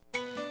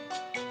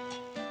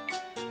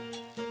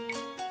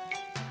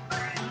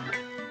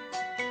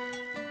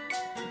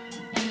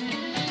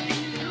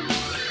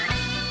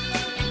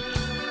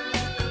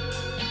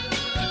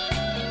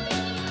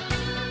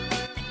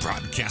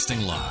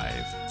Broadcasting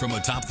live from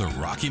atop the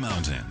Rocky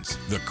Mountains,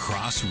 the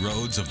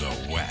crossroads of the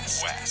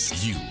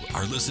West. You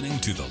are listening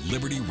to the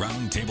Liberty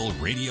Roundtable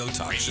Radio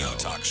Talk Show.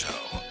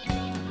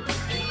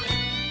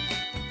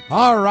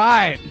 All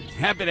right.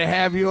 Happy to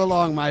have you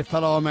along, my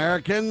fellow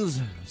Americans.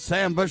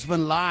 Sam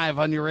Bushman live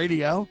on your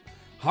radio.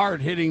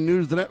 Hard-hitting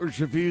news the networks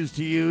refuse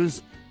to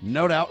use.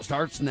 No doubt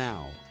starts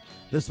now.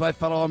 This, my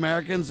fellow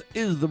Americans,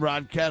 is the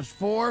broadcast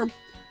for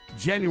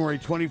January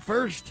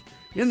 21st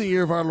in the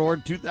year of our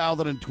Lord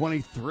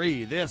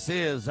 2023. This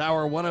is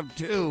our one of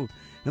two,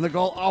 and the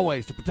goal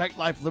always to protect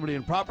life, liberty,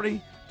 and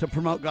property, to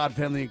promote God,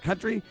 family, and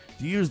country,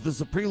 to use the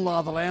supreme law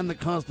of the land, the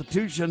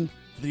Constitution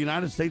for the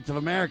United States of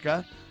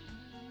America,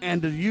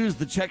 and to use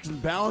the checks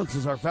and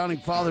balances our founding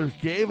fathers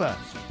gave us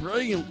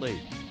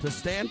brilliantly to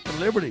stand for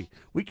liberty.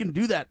 We can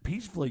do that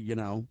peacefully, you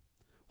know.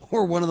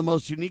 We're one of the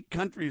most unique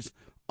countries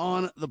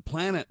on the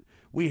planet.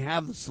 We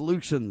have the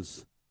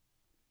solutions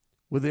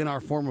within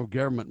our form of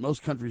government.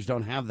 Most countries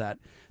don't have that.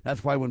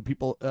 That's why when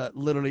people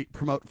literally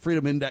promote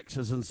freedom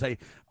indexes and say,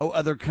 oh,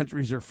 other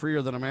countries are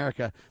freer than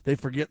America, they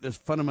forget this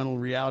fundamental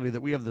reality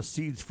that we have the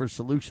seeds for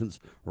solutions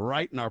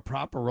right in our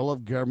proper role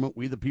of government.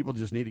 We, the people,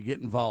 just need to get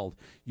involved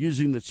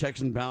using the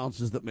checks and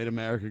balances that made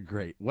America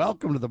great.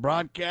 Welcome to the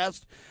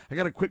broadcast. I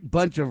got a quick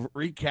bunch of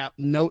recap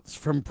notes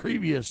from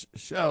previous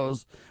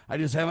shows. I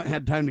just haven't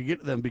had time to get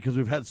to them because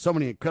we've had so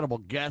many incredible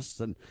guests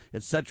and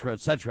et cetera,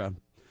 et cetera.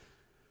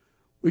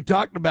 We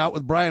talked about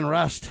with Brian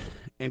Rust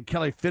and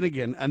Kelly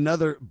Finnegan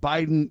another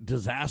Biden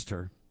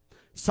disaster.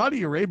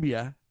 Saudi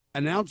Arabia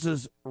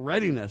announces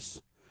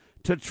readiness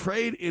to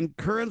trade in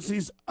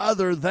currencies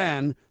other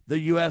than the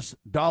U.S.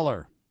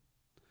 dollar.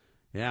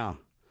 Yeah,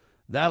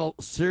 that'll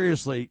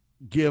seriously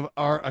give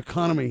our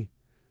economy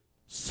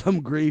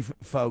some grief,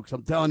 folks.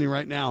 I'm telling you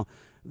right now,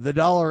 the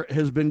dollar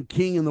has been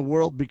king in the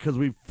world because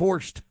we've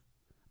forced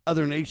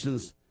other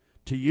nations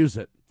to use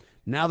it.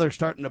 Now they're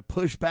starting to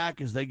push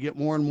back as they get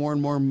more and more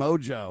and more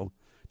mojo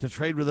to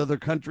trade with other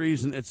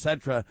countries and et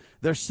cetera.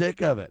 They're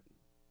sick of it.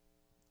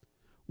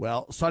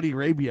 Well, Saudi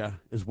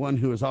Arabia is one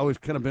who has always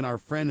kind of been our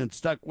friend and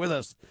stuck with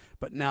us,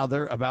 but now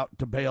they're about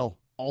to bail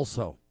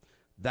also.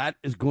 That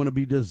is going to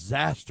be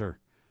disaster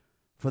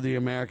for the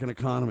American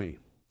economy.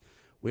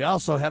 We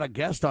also had a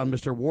guest on,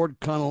 Mr.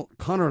 Ward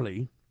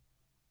Connerly.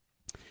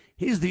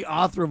 He's the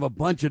author of a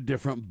bunch of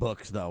different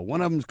books, though.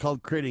 One of them is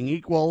called Creating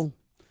Equal,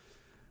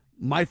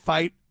 My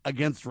Fight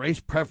Against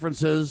Race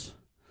Preferences,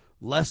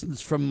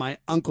 Lessons from My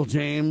Uncle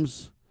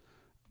James.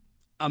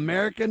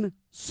 American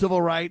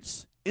Civil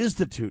Rights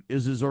Institute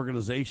is his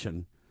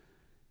organization.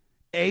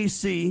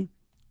 ACRI.org.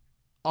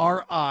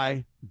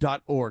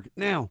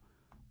 Now,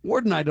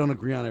 Ward and I don't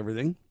agree on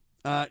everything.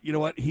 You know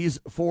what? He's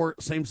for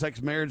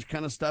same-sex marriage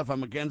kind of stuff.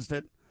 I'm against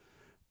it.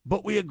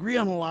 But we agree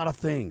on a lot of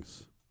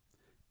things.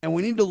 And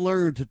we need to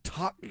learn to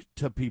talk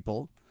to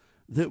people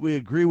that we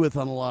agree with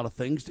on a lot of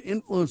things to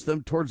influence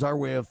them towards our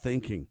way of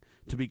thinking.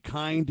 To be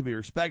kind, to be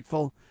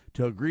respectful,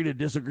 to agree to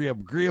disagree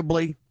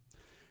agreeably.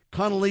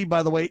 Connolly,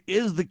 by the way,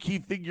 is the key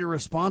figure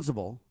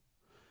responsible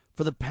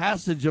for the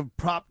passage of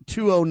Prop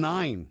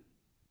 209,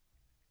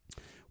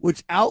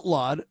 which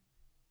outlawed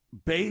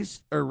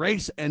race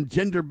and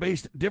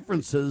gender-based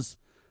differences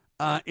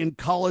in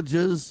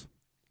colleges,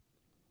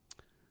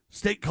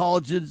 state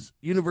colleges,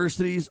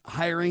 universities,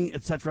 hiring,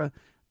 etc.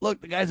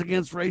 Look, the guy's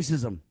against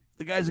racism.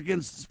 The guy's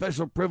against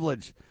special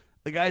privilege.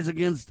 The guy's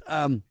against,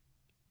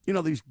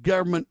 these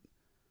government,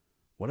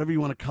 whatever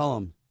you want to call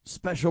them,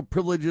 special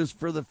privileges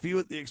for the few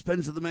at the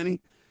expense of the many.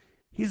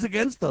 He's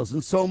against those,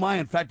 and so am I.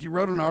 In fact, he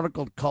wrote an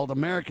article called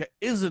America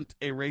Isn't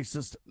a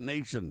Racist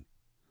Nation.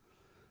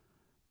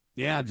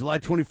 Yeah, July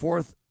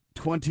 24th,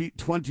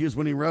 2020 is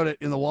when he wrote it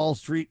in the Wall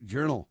Street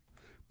Journal.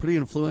 Pretty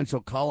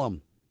influential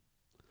column.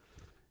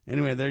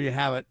 Anyway, there you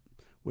have it.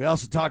 We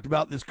also talked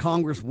about this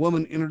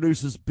Congresswoman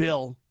introduces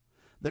bill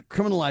that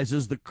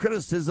criminalizes the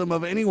criticism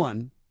of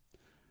anyone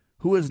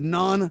who is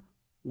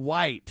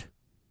non-white.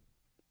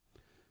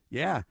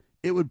 Yeah,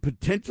 it would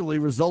potentially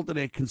result in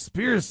a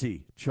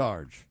conspiracy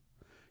charge.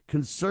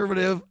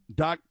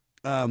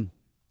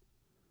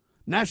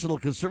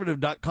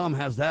 NationalConservative.com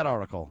has that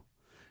article.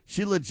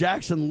 Sheila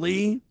Jackson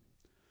Lee,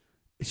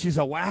 she's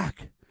a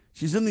whack.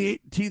 She's in the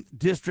 18th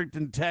District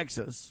in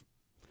Texas.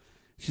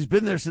 She's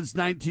been there since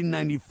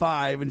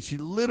 1995, and she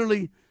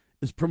literally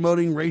is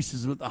promoting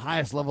racism at the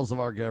highest levels of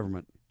our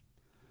government.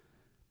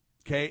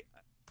 Okay,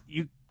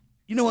 you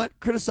know what?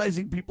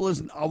 Criticizing people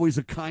isn't always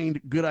a kind,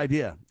 good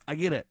idea. I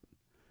get it.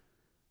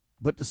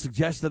 But to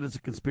suggest that it's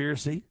a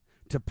conspiracy,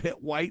 to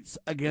pit whites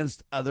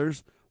against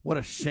others, what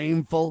a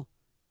shameful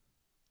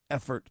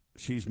effort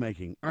she's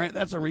making. All right,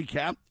 that's a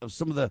recap of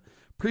some of the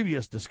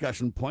previous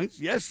discussion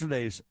points.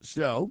 Yesterday's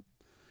show,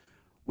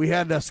 we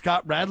had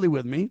Scott Bradley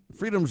with me,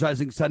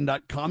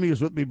 freedomsrisingsun.com. He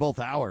was with me both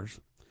hours.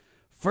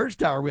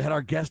 First hour, we had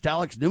our guest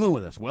Alex Newman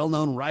with us,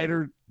 well-known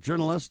writer,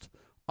 journalist,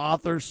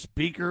 author,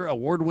 speaker,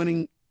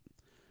 award-winning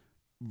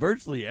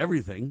virtually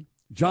everything.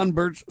 John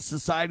Birch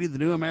Society,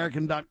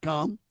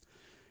 thenewamerican.com.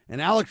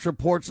 And Alex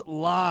reports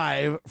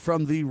live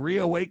from the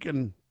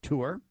Reawaken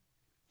tour.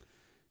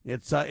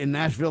 It's in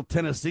Nashville,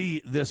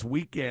 Tennessee this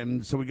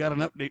weekend, so we got an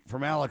update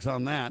from Alex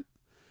on that.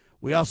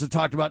 We also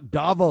talked about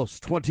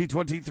Davos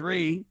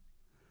 2023,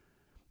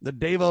 the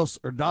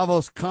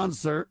Davos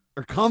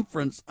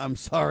conference,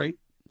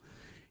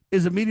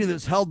 is a meeting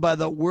that's held by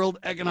the World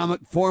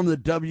Economic Forum, the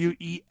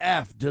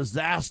WEF.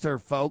 Disaster,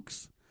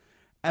 folks,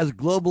 as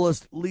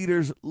globalist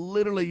leaders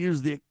literally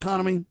use the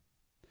economy,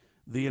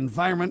 the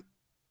environment,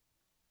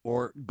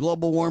 or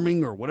global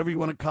warming, or whatever you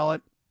want to call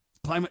it,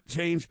 climate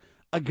change,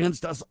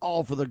 against us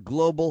all for the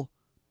global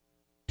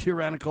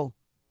tyrannical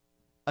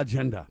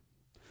agenda.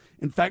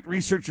 In fact,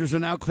 researchers are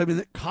now claiming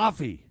that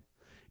coffee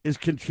is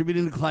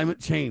contributing to climate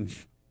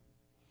change.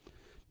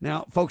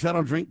 Now, folks, I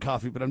don't drink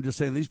coffee, but I'm just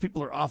saying these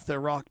people are off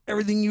their rock.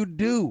 Everything you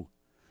do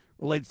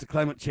relates to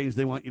climate change,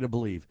 they want you to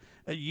believe.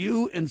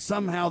 You and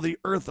somehow the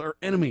earth are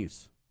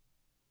enemies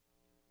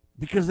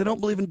because they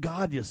don't believe in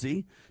God, you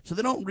see. So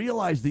they don't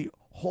realize the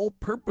whole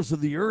purpose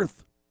of the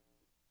earth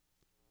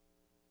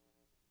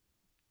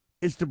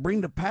is to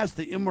bring to pass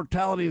the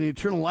immortality and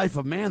eternal life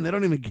of man. They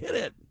don't even get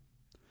it.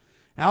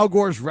 Al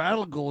Gore's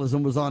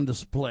radicalism was on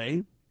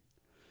display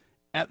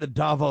at the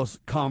Davos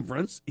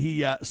conference.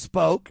 He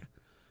spoke,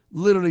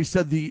 literally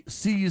said the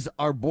seas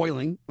are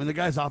boiling. I mean, the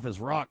guy's off his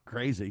rock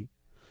crazy,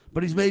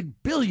 but he's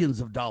made billions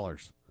of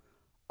dollars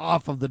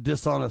off of the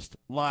dishonest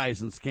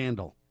lies and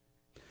scandal.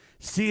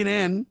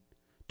 CNN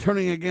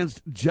turning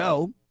against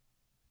Joe.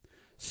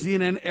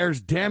 CNN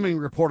airs damning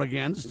report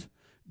against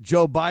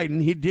Joe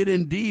Biden. He did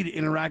indeed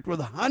interact with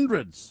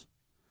hundreds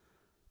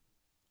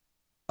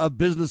of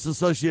business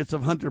associates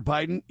of Hunter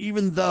Biden,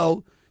 even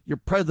though your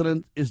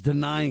president is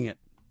denying it.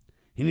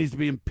 He needs to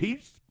be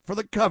impeached for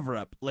the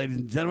cover-up, ladies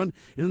and gentlemen.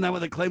 Isn't that what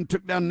they claim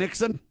took down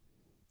Nixon?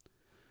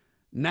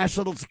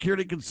 National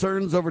security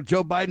concerns over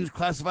Joe Biden's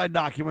classified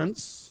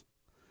documents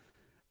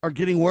are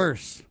getting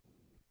worse.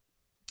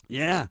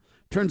 Yeah,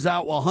 turns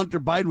out while Hunter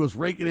Biden was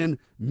raking in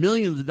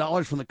millions of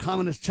dollars from the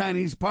Communist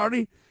Chinese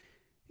Party,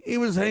 he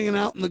was hanging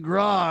out in the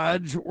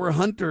garage where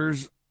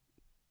Hunter's,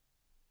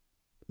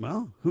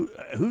 well,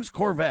 whose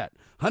Corvette?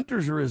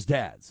 Hunter's or his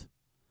dad's?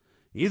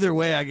 Either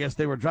way, I guess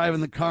they were driving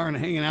the car and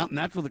hanging out, and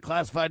that's where the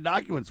classified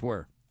documents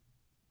were.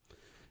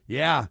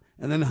 Yeah,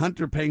 and then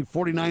Hunter paying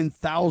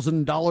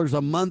 $49,000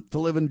 a month to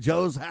live in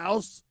Joe's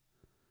house.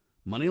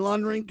 Money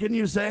laundering, can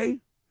you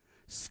say?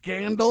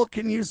 Scandal,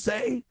 can you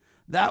say?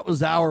 That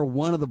was hour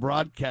one of the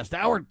broadcast.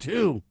 Hour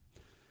two,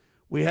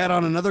 we had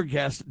on another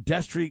guest,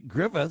 Destry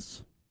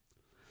Griffiths.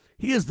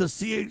 He is the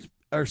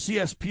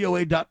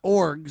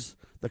CSPOA.org's,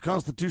 the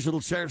Constitutional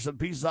Sheriffs and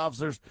Peace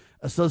Officers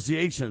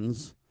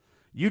Association's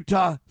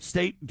Utah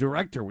State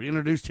Director. We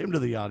introduced him to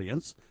the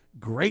audience.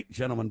 Great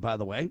gentleman, by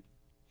the way.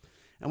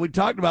 And we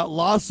talked about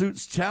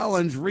lawsuits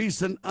challenge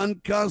recent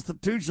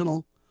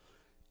unconstitutional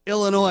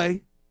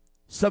Illinois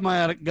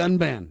semi-automatic gun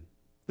ban.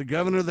 The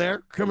governor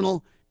there,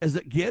 criminal as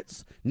it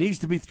gets, needs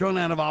to be thrown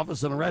out of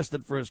office and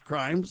arrested for his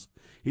crimes.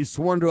 He's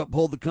sworn to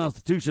uphold the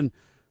Constitution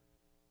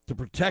to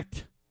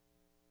protect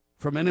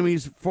from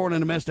enemies, foreign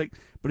and domestic,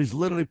 but he's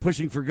literally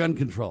pushing for gun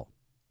control.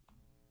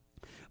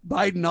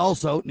 Biden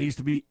also needs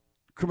to be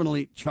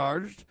criminally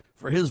charged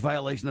for his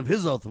violation of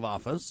his oath of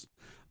office.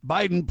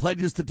 Biden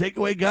pledges to take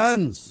away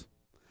guns,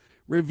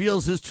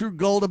 reveals his true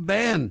goal to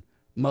ban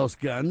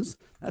most guns.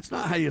 That's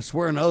not how you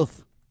swear an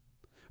oath,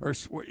 or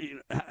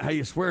how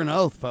you swear an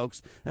oath,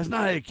 folks. That's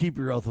not how you keep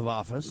your oath of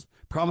office,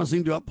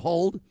 promising to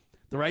uphold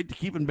the right to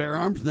keep and bear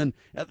arms, and then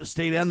at the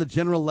state and the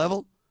general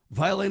level,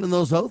 violating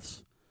those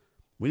oaths.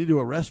 We need to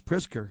arrest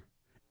Pritzker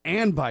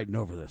and Biden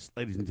over this,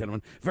 ladies and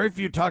gentlemen. Very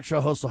few talk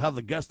show hosts will have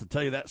the guts to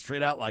tell you that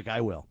straight out like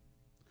I will.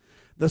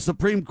 The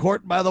Supreme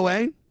Court, by the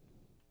way,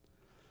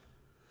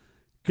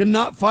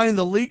 cannot find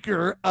the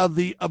leaker of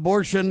the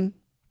abortion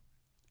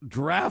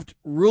draft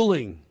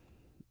ruling.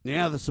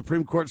 Yeah, the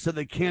Supreme Court said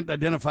they can't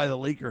identify the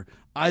leaker.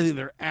 I think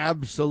they're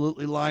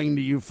absolutely lying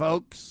to you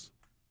folks.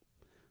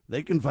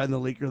 They can find the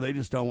leaker, they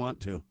just don't want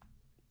to.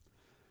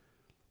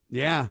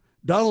 Yeah,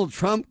 Donald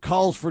Trump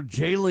calls for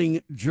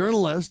jailing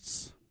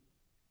journalists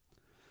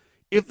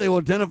if they will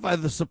identify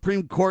the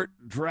Supreme Court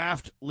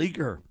draft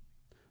leaker.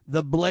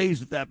 The blaze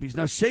with that piece.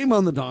 Now, shame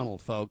on the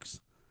Donald,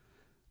 folks.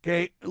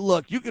 Okay,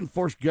 look, you can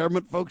force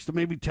government folks to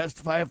maybe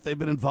testify if they've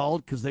been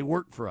involved because they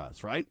work for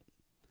us, right?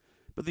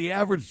 But the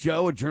average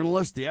Joe, a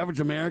journalist, the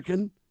average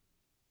American,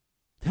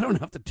 they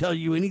don't have to tell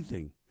you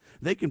anything.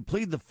 They can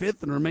plead the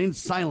fifth and remain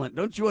silent.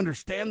 Don't you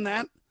understand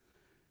that?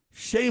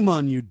 Shame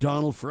on you,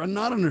 Donald, for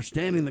not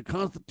understanding the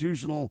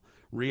constitutional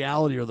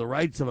reality or the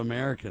rights of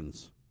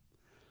Americans.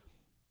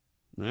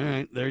 All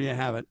right, there you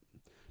have it.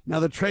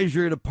 Now, the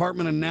Treasury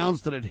Department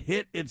announced that it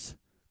hit its,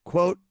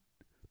 quote,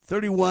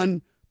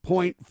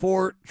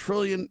 $31.4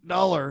 trillion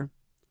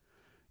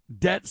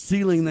debt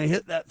ceiling. They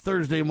hit that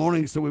Thursday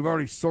morning, so we've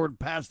already soared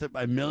past it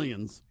by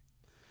millions.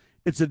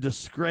 It's a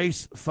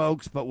disgrace,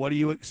 folks, but what do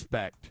you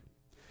expect?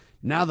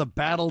 Now the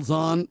battle's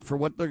on for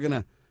what they're going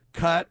to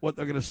cut, what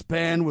they're going to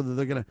spend, whether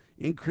they're going to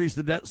increase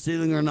the debt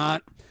ceiling or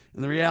not.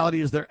 And the reality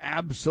is they're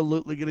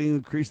absolutely going to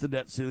increase the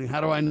debt ceiling.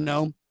 How do I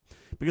know?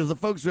 Because the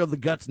folks who have the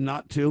guts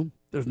not to,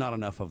 there's not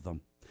enough of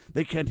them.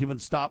 They can't even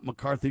stop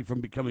McCarthy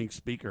from becoming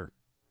speaker.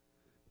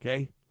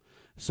 Okay?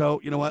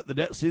 So, you know what? The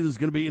debt ceiling is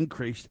going to be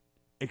increased.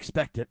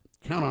 Expect it.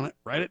 Count on it.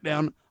 Write it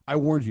down. I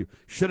warned you.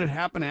 Should it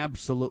happen?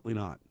 Absolutely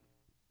not.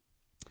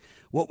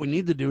 What we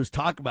need to do is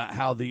talk about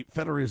how the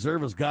Federal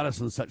Reserve has got us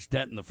in such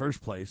debt in the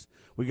first place.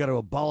 We got to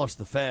abolish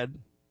the Fed.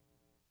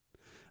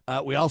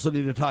 We also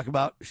need to talk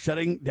about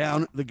shutting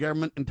down the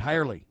government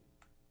entirely.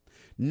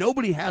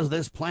 Nobody has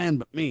this plan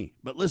but me.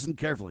 But listen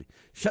carefully.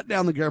 Shut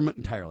down the government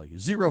entirely.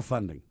 Zero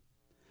funding.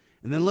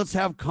 And then let's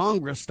have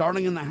Congress,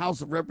 starting in the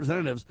House of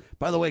Representatives.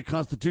 By the way,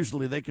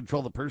 constitutionally, they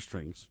control the purse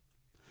strings.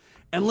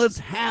 And let's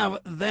have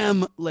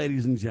them,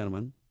 ladies and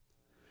gentlemen,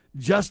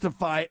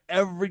 justify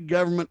every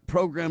government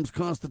program's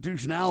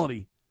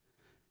constitutionality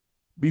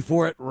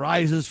before it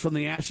rises from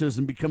the ashes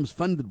and becomes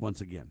funded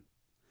once again.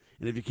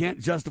 And if you can't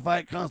justify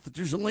it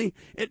constitutionally,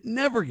 it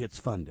never gets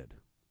funded.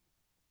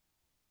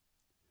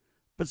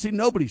 But see,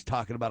 nobody's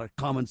talking about a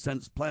common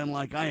sense plan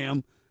like I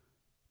am.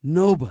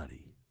 Nobody.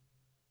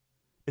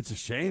 It's a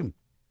shame.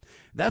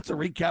 That's a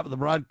recap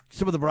of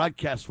some of the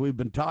broadcasts we've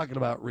been talking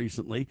about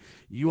recently.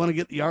 You want to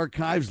get the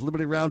archives,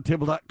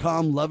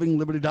 LibertyRoundtable.com,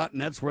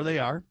 LovingLiberty.net's where they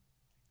are.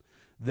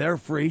 They're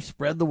free.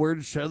 Spread the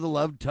word, share the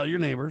love, tell your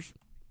neighbors.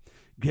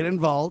 Get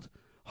involved.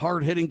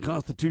 Hard-hitting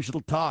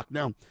constitutional talk.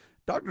 Now,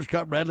 Dr.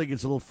 Scott Bradley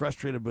gets a little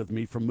frustrated with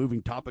me from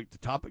moving topic to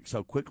topic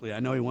so quickly. I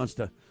know he wants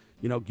to,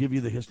 give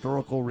you the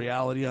historical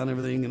reality on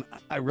everything, and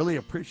I really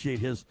appreciate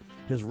his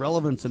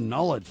relevance and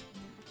knowledge.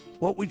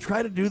 What we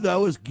try to do,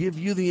 though, is give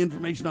you the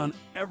information on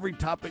every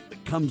topic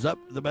that comes up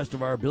to the best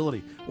of our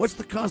ability. What's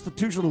the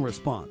constitutional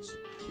response?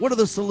 What are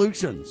the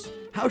solutions?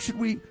 How should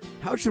we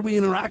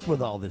interact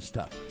with all this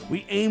stuff?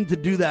 We aim to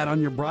do that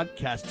on your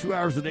broadcast 2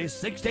 hours a day,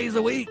 6 days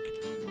a week.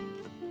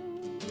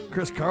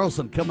 Chris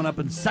Carlson coming up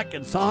in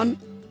seconds on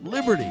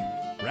Liberty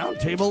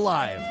Roundtable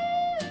Live.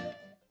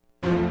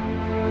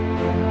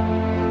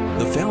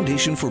 The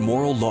Foundation for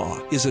Moral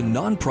Law is a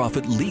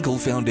nonprofit legal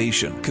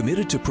foundation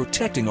committed to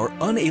protecting our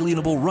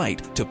unalienable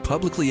right to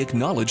publicly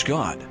acknowledge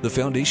God. The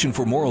Foundation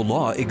for Moral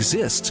Law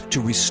exists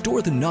to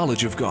restore the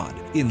knowledge of God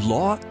in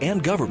law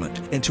and government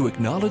and to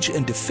acknowledge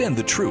and defend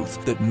the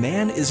truth that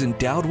man is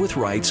endowed with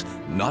rights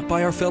not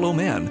by our fellow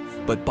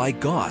man, but by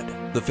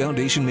God. The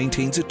foundation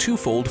maintains a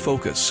twofold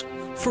focus.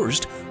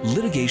 First,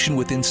 litigation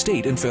within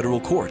state and federal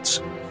courts.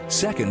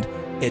 Second,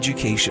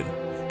 education.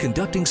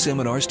 Conducting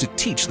seminars to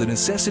teach the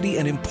necessity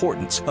and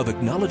importance of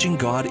acknowledging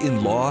God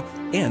in law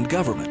and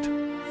government.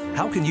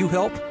 How can you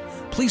help?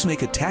 Please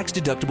make a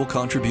tax-deductible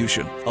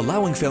contribution,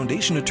 allowing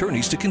foundation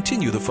attorneys to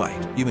continue the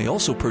fight. You may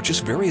also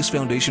purchase various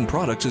foundation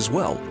products as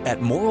well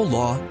at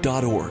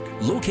morallaw.org.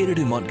 Located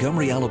in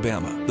Montgomery,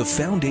 Alabama, the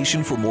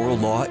Foundation for Moral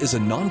Law is a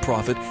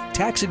nonprofit,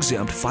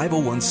 tax-exempt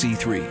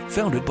 501c3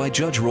 founded by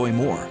Judge Roy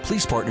Moore.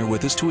 Please partner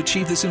with us to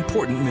achieve this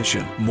important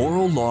mission.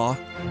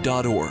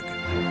 morallaw.org.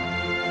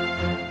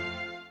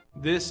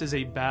 This is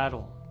a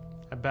battle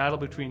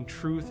between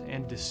truth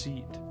and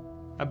deceit,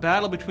 a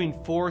battle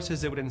between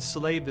forces that would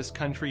enslave this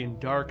country in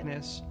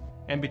darkness,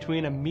 and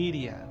between a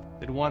media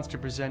that wants to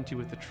present you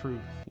with the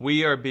truth.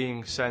 We are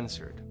being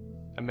censored.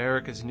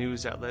 America's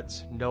news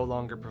outlets no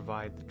longer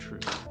provide the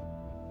truth.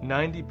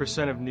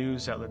 90% of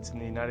news outlets in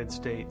the United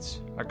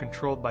States are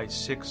controlled by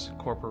 6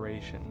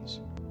 corporations.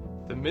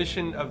 The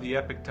mission of the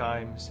Epoch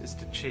Times is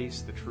to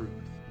chase the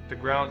truth, to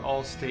ground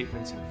all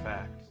statements in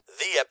fact.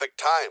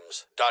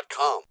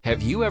 TheEpochTimes.com.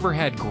 Have you ever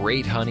had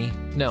great honey?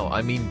 No,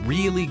 I mean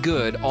really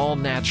good,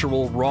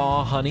 all-natural,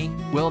 raw honey?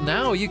 Well,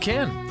 now you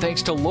can,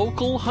 thanks to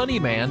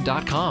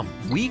LocalHoneyman.com.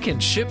 We can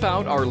ship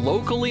out our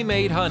locally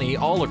made honey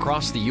all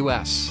across the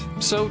U.S.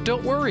 So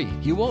don't worry,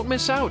 you won't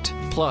miss out.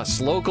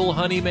 Plus, Local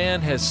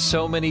Honeyman has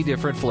so many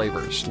different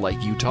flavors,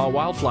 like Utah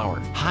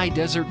Wildflower, High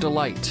Desert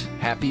Delight,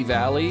 Happy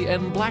Valley,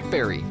 and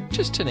Blackberry,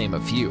 just to name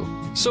a few.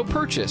 So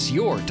purchase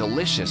your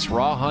delicious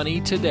raw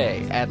honey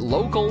today at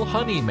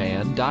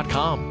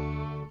LocalHoneyman.com.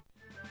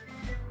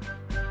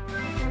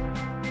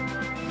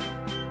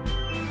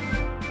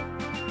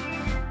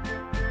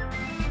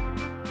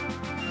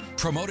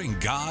 Promoting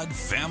God,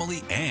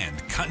 family,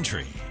 and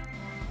country.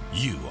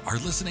 You are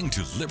listening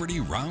to Liberty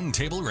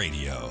Roundtable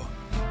Radio.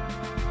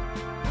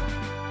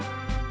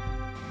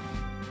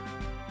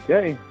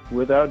 Okay,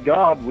 without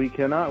God, we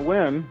cannot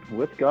win.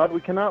 With God,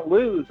 we cannot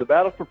lose. The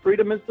battle for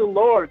freedom is the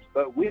Lord's,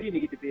 but we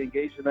need to be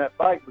engaged in that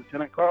fight.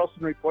 Lieutenant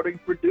Carlson reporting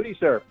for duty,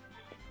 sir.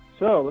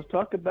 So let's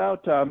talk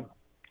about, I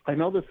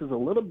know this is a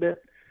little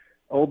bit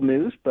old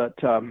news, but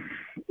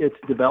it's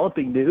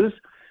developing news.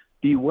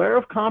 Beware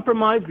of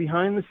compromise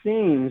behind the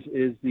scenes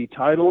is the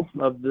title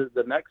of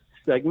the next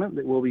segment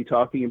that we'll be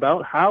talking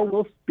about. How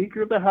will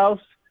Speaker of the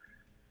House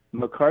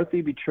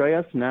McCarthy betray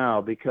us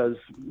now? Because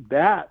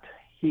that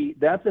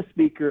the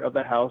Speaker of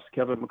the House,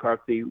 Kevin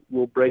McCarthy,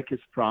 will break his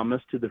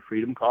promise to the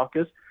Freedom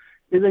Caucus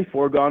is a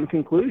foregone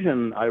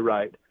conclusion, I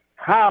write.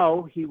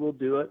 How he will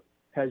do it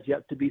has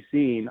yet to be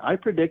seen. I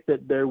predict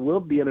that there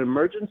will be an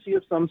emergency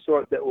of some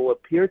sort that will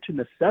appear to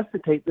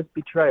necessitate this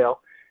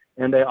betrayal,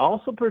 and I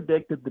also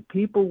predict that the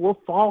people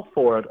will fall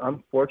for it,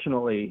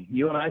 unfortunately.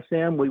 You and I,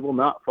 Sam, we will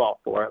not fall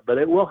for it, but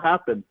it will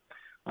happen.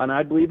 and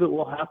I believe it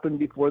will happen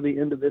before the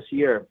end of this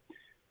year.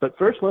 But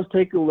first, let's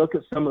take a look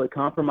at some of the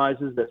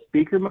compromises that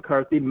Speaker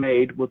McCarthy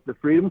made with the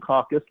Freedom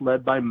Caucus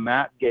led by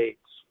Matt Gaetz.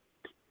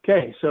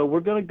 Okay, so we're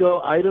going to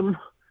go item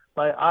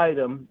by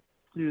item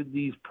through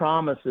these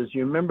promises.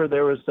 You remember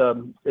there was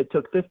it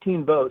took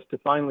 15 votes to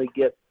finally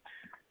get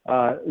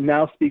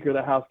now Speaker of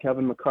the House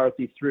Kevin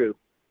McCarthy through.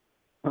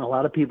 And a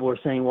lot of people are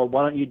saying, well,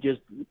 why don't you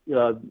just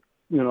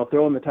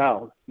throw in the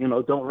towel?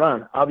 Don't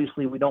run.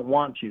 Obviously, we don't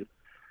want you.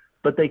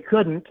 But they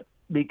couldn't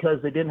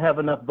because they didn't have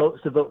enough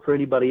votes to vote for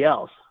anybody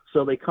else.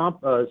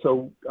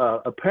 So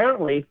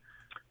apparently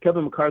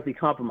Kevin McCarthy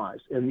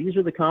compromised. And these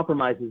are the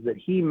compromises that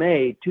he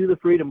made to the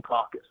Freedom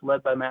Caucus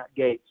led by Matt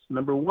Gaetz.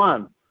 Number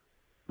one,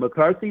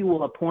 McCarthy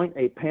will appoint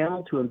a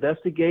panel to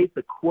investigate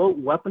the,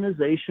 quote,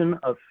 weaponization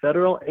of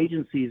federal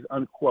agencies,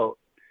 unquote.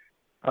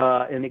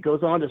 And it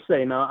goes on to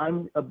say,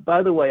 now,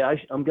 by the way,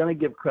 I'm going to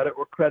give credit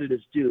where credit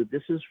is due.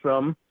 This is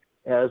from,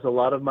 as a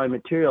lot of my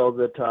material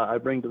that I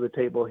bring to the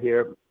table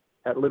here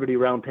at Liberty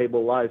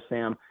Roundtable Live,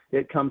 Sam,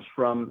 it comes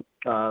from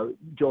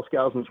Joel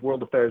Skousen's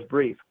World Affairs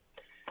Brief.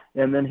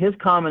 And then his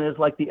comment is,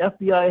 like the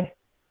FBI,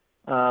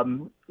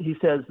 he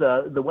says,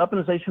 the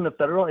weaponization of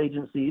federal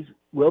agencies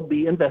will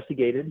be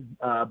investigated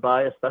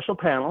by a special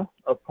panel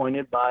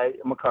appointed by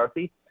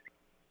McCarthy.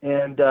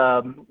 And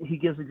he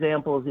gives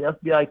examples. The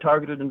FBI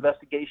targeted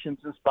investigations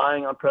and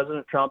spying on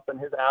President Trump and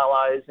his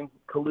allies and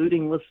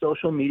colluding with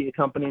social media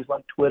companies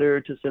like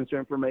Twitter to censor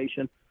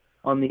information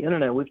on the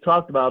internet. We've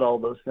talked about all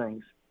those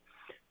things.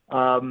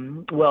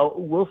 Well,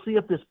 we'll see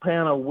if this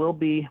panel will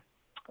be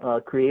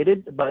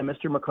created by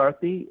Mr.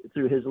 McCarthy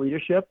through his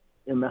leadership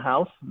in the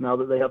House, now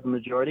that they have the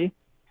majority.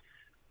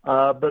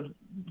 But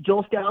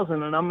Joel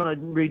Skousen, and I'm going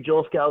to read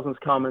Joel Skousen's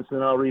comments,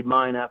 and I'll read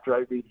mine after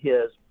I read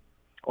his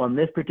on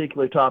this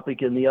particular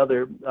topic and the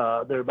other.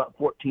 There are about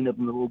 14 of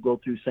them that we'll go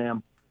through,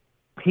 Sam.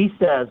 He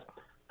says,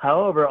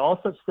 however, all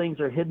such things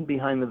are hidden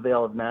behind the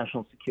veil of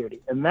national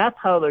security. And that's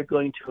how they're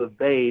going to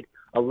evade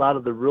a lot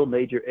of the real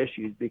major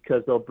issues,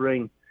 because they'll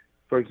bring,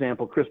 for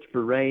example,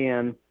 Christopher Wray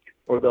in,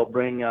 or they'll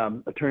bring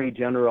Attorney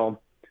General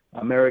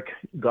Merrick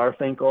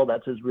Garfinkel.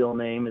 That's his real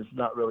name. It's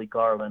not really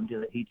Garland.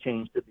 He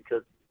changed it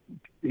because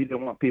he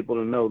didn't want people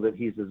to know that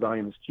he's a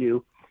Zionist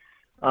Jew.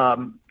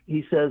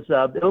 He says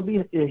it'll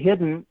be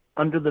hidden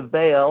under the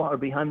veil or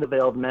behind the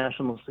veil of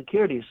national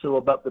security. So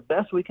about the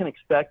best we can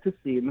expect to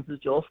see, and this is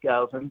Joel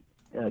Skousen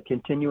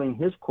continuing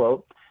his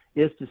quote,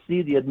 is to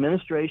see the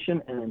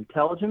administration and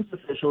intelligence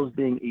officials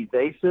being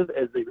evasive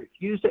as they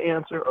refuse to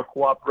answer or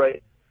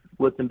cooperate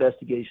with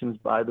investigations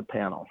by the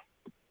panel.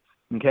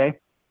 Okay?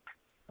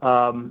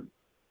 And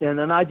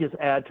then I just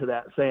add to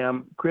that,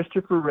 Sam,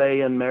 Christopher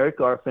Wray and Merrick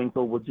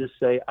Garfinkel will just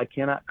say, I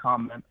cannot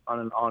comment on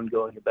an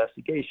ongoing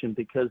investigation,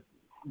 because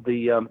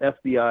the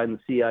FBI and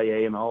the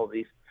CIA and all of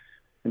these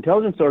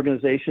intelligence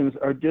organizations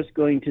are just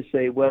going to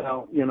say,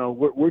 well,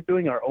 we're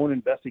doing our own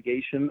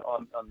investigation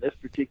on this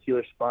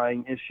particular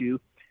spying issue,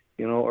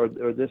 or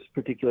this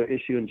particular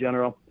issue in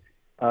general.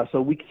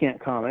 So we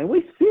can't comment. And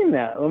we've seen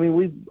that. I mean,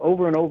 we've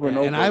over and over and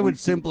over. And I would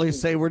simply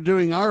say we're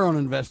doing our own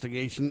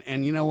investigation,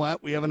 and you know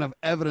what? We have enough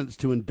evidence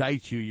to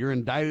indict you. You're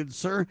indicted,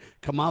 sir.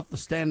 Come off the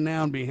stand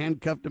now and be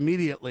handcuffed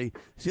immediately.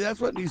 See,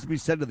 that's what needs to be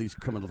said to these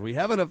criminals. We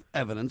have enough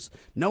evidence.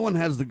 No one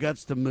has the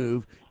guts to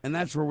move, and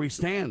that's where we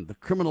stand. The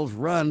criminals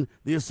run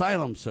the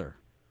asylum, sir.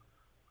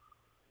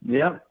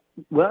 Yeah.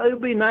 Well, it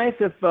would be nice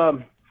if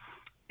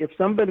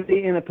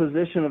somebody in a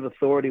position of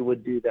authority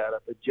would do that.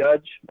 If a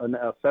judge,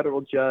 a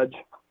federal judge,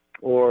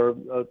 or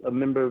a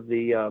member of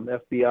the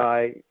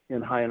FBI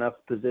in high enough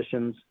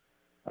positions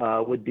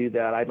would do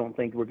that. I don't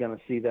think we're going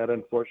to see that,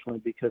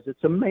 unfortunately, because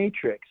it's a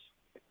matrix.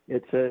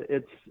 It's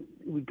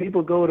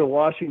people go to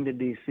Washington,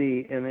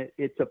 D.C., and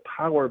it's a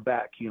power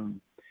vacuum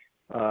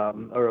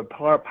or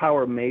a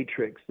power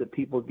matrix that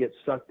people get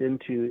sucked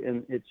into,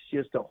 and it's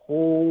just a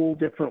whole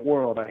different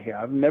world.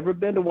 I've never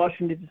been to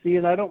Washington, D.C.,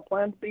 and I don't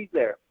plan to be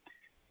there.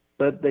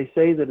 But they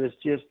say that it's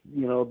just,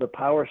 the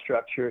power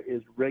structure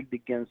is rigged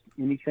against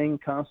anything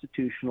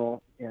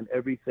constitutional and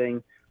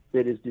everything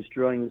that is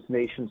destroying this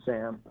nation,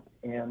 Sam.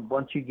 And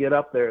once you get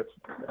up there,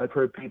 I've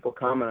heard people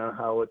comment on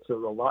how it's a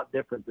lot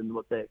different than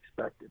what they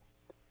expected.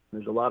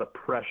 There's a lot of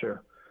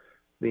pressure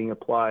being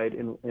applied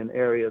in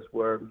areas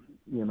where,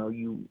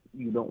 you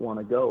don't want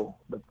to go,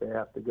 but they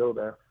have to go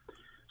there.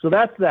 So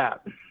that's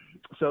that.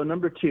 So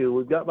number 2,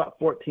 we've got about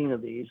 14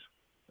 of these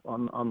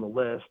on the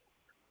list.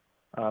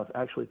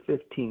 Actually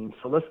 15.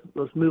 So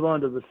let's move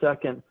on to the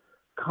second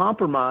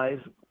compromise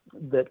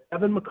that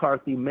Kevin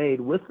McCarthy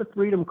made with the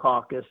Freedom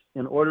Caucus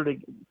in order to,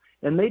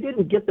 and they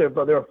didn't get there,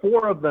 but there are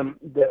 4 of them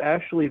that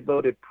actually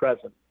voted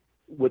present,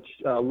 which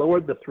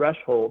lowered the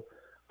threshold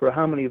for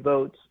how many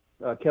votes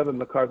Kevin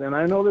McCarthy, and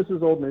I know this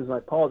is old news, and I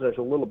apologize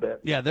a little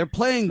bit. Yeah, they're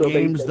playing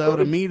games, though,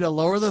 to me, to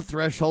lower the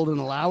threshold and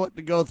allow it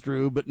to go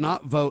through, but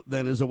not vote,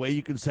 then, is a way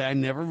you can say, I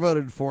never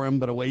voted for him,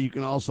 but a way you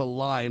can also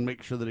lie and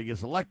make sure that he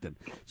gets elected.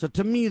 So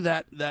to me,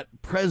 that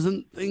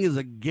present thing is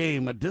a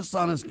game, a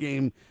dishonest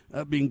game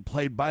being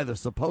played by the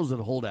supposed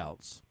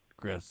holdouts,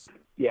 Chris.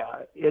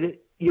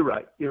 You're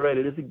right. You're right.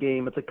 It is a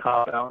game. It's a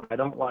cop-out. I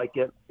don't like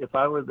it. If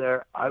I were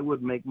there, I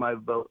would make my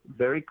vote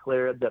very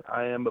clear that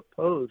I am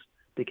opposed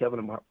to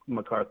Kevin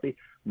McCarthy.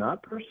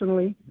 Not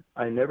personally.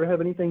 I never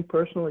have anything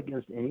personal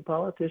against any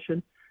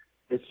politician.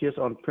 It's just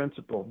on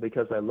principle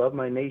because I love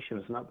my nation.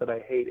 It's not that I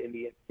hate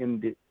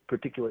any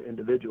particular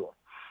individual.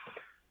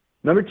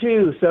 Number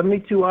 2,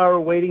 72-hour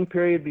waiting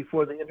period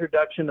before the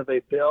introduction of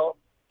a bill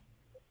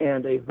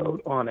and a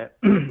vote on it.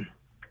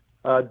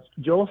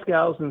 Joel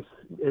Skousen's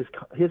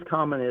his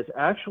comment is,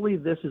 actually,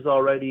 this is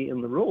already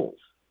in the rules.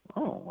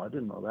 Oh, I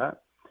didn't know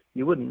that.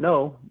 You wouldn't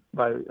know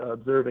by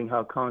observing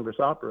how Congress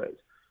operates.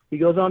 He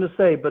goes on to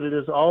say, but it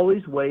is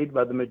always weighed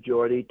by the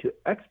majority to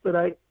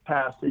expedite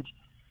passage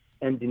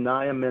and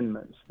deny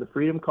amendments. The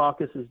Freedom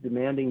Caucus is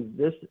demanding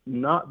this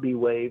not be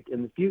waived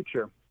in the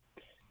future.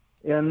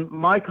 And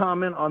my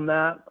comment on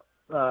that,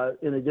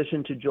 in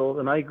addition to Joel,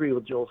 and I agree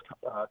with Joel's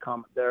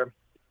comment there,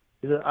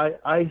 is that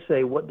I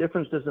say, what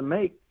difference does it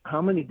make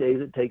how many days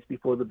it takes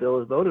before the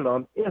bill is voted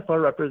on if our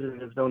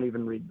representatives don't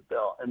even read the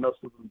bill? And most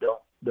of them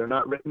don't. They're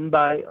not written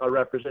by our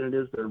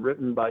representatives. They're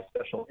written by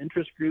special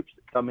interest groups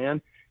that come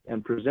in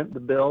and present the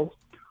bills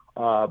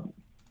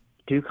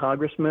to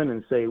congressmen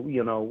and say,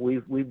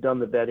 we've done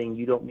the vetting.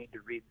 You don't need to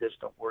read this.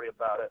 Don't worry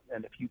about it.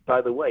 And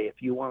by the way, if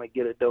you want to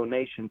get a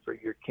donation for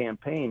your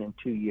campaign in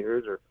 2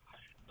 years or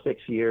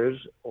 6 years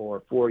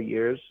or 4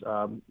 years,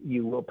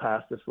 you will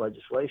pass this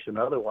legislation.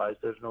 Otherwise,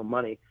 there's no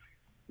money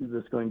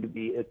that's going to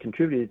be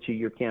contributed to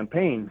your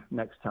campaign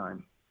next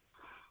time.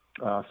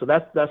 So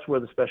that's where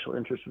the special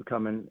interest would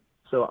come in.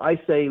 So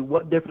I say,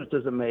 what difference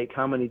does it make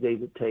how many days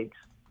it takes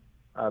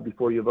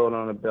before you vote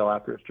on a bill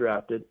after it's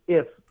drafted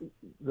if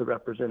the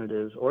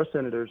representatives or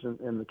senators,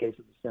 in the case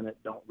of the Senate,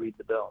 don't read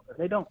the bill? And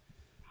they don't.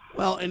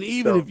 Well, and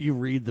even if you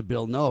read the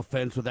bill, no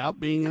offense, without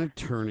being an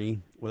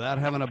attorney, without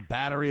having a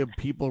battery of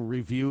people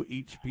review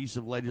each piece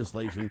of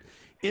legislation,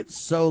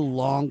 it's so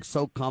long,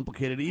 so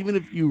complicated, even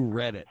if you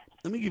read it.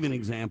 Let me give you an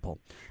example.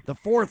 The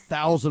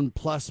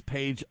 4,000-plus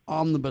page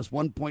omnibus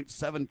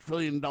 $1.7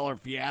 trillion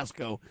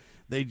fiasco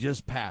they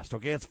just passed,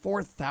 okay? It's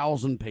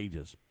 4,000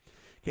 pages.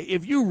 Okay,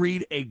 if you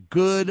read a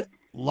good,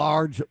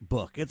 large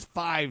book, it's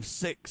 500,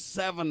 600,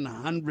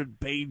 700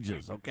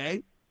 pages,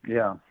 okay?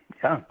 Yeah.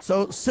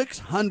 So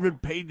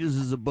 600 pages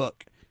is a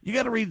book. You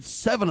got to read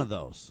 7 of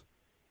those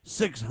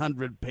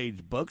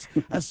 600-page books,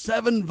 a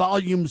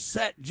 7-volume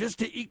set just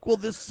to equal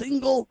this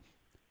single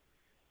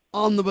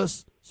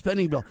omnibus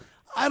spending bill.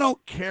 I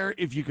don't care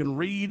if you can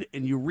read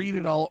and you read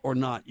it all or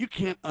not. You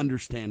can't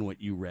understand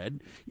what you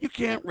read. You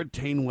can't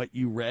retain what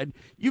you read.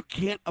 You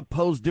can't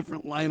oppose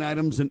different line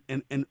items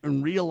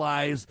and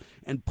realize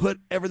and put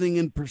everything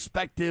in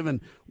perspective. And,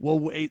 well,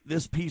 wait,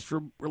 this piece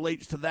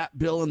relates to that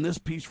bill and this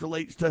piece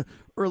relates to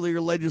earlier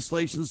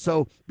legislation.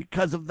 So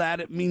because of that,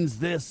 it means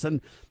this.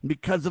 And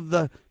because of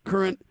the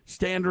current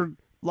standard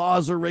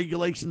laws or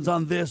regulations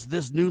on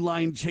this new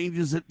line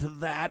changes it to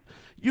that.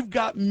 You've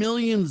got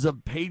millions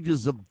of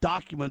pages of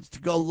documents to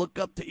go look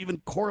up to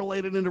even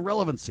correlate it into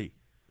relevancy.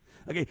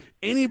 Okay,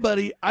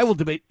 I will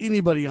debate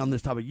anybody on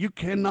this topic. You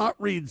cannot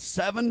read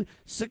 7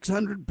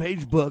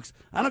 600-page books,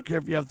 I don't care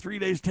if you have 3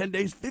 days, 10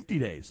 days, 50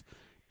 days,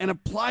 and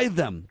apply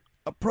them,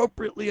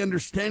 appropriately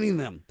understanding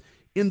them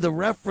in the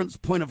reference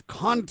point of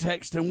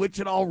context in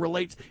which it all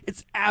relates.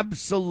 It's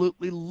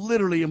absolutely,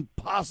 literally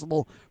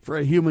impossible for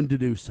a human to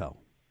do so.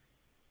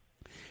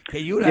 Okay,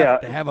 you would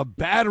have to have a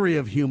battery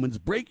of humans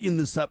breaking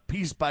this up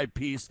piece by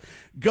piece,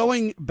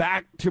 going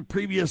back to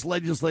previous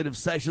legislative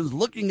sessions,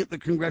 looking at the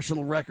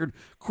congressional record,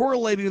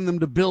 correlating them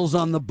to bills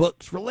on the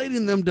books,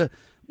 relating them to,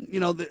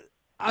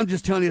 I'm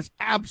just telling you, it's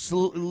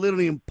absolutely,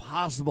 literally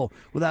impossible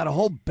without a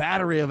whole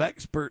battery of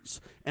experts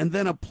and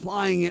then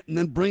applying it and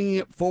then bringing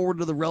it forward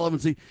to the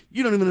relevancy.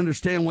 You don't even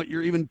understand what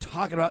you're even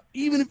talking about,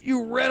 even if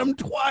you read them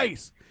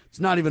twice. It's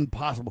not even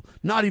possible,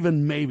 not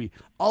even maybe.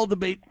 I'll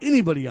debate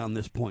anybody on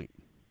this point.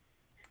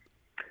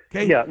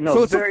 Okay? Yeah, no,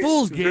 so it's a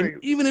fool's game,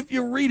 even if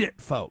you read it,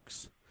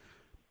 folks.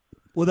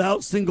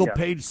 Without single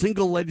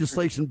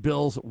legislation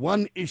bills,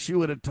 one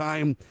issue at a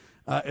time,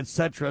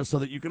 etc., so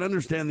that you can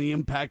understand the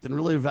impact and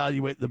really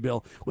evaluate the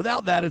bill.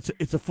 Without that,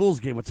 it's a fool's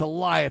game. It's a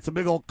lie. It's a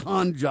big old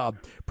con job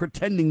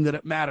pretending that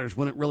it matters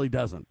when it really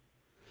doesn't.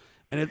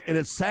 And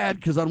it's sad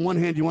because on one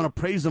hand, you want to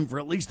praise them for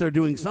at least they're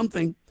doing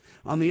something.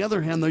 On the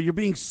other hand, though, you're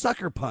being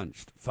sucker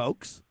punched,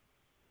 folks.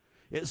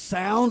 It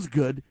sounds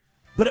good,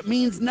 but it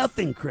means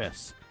nothing,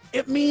 Chris.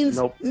 It means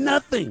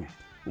nothing.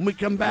 When we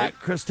come back,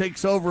 Chris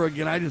takes over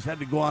again. I just had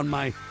to go on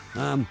my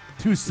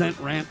 2-cent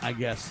rant, I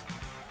guess.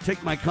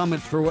 Take my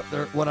comments for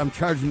what I'm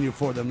charging you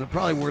for them. They're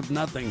probably worth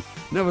nothing.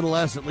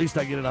 Nevertheless, at least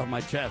I get it off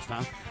my chest,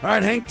 huh? All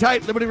right, hang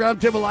tight. Liberty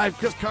Roundtable Live.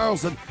 Chris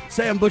Carlson,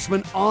 Sam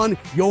Bushman on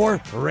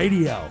your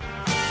radio.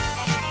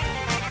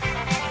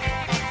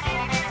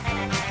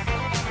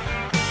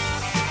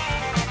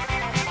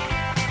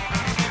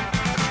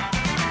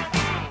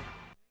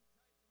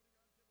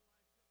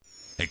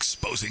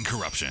 Exposing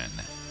corruption,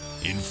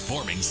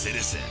 informing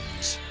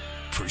citizens,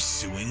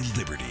 pursuing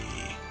liberty.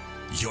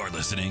 You're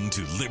listening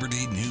to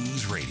Liberty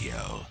News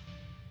Radio.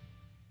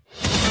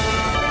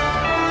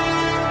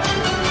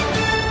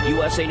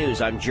 USA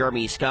News, I'm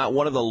Jeremy Scott.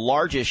 One of the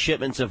largest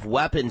shipments of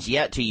weapons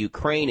yet to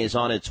Ukraine is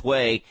on its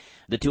way.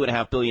 The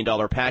 $2.5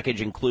 billion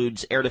package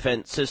includes air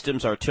defense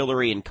systems,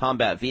 artillery, and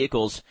combat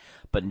vehicles,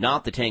 but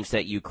not the tanks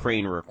that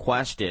Ukraine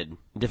requested.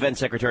 Defense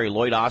Secretary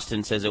Lloyd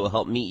Austin says it will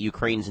help meet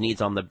Ukraine's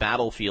needs on the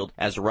battlefield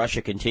as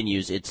Russia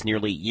continues its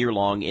nearly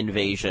year-long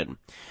invasion.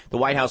 The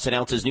White House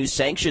announces new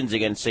sanctions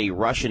against a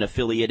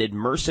Russian-affiliated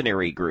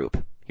mercenary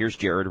group. Here's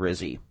Jared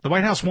Rizzi. The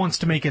White House wants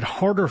to make it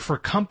harder for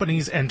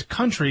companies and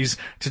countries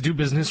to do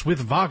business with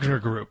Wagner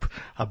Group,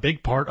 a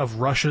big part of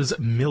Russia's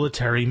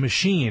military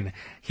machine.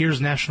 Here's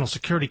National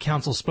Security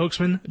Council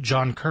spokesman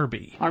John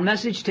Kirby. Our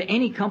message to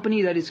any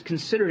company that is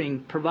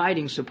considering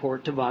providing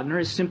support to Wagner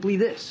is simply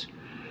this.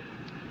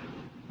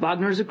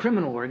 Wagner is a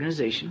criminal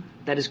organization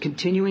that is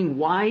committing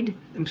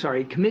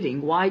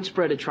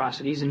widespread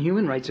atrocities and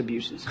human rights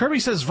abuses.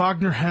 Kirby says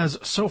Wagner has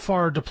so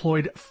far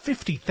deployed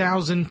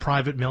 50,000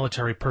 private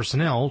military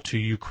personnel to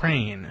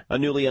Ukraine. A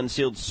newly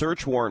unsealed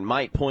search warrant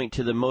might point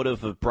to the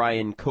motive of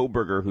Brian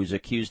Kohberger, who's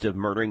accused of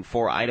murdering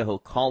 4 Idaho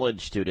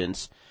college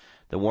students.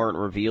 The warrant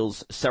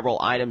reveals several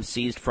items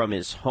seized from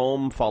his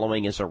home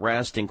following his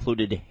arrest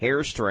included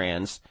hair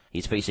strands.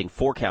 He's facing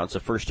 4 counts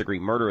of first-degree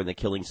murder in the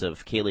killings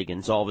of Kaylee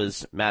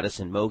Gonzalez,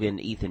 Madison Mogen,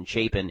 Ethan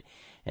Chapin,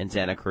 and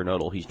Xana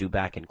Kernodle. He's due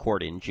back in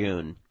court in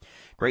June.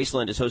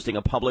 Graceland is hosting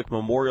a public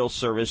memorial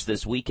service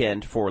this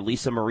weekend for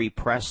Lisa Marie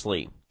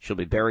Presley. She'll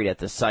be buried at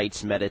the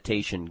site's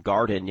meditation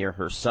garden near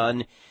her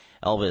son,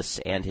 Elvis,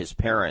 and his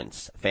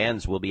parents.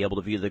 Fans will be able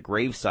to view the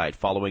gravesite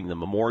following the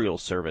memorial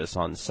service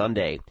on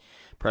Sunday.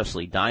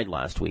 Presley died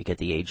last week at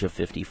the age of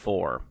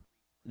 54.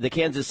 The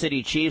Kansas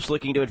City Chiefs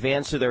looking to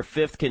advance to their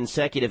 5th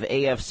consecutive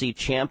AFC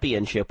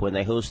championship when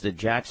they host the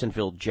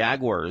Jacksonville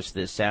Jaguars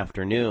this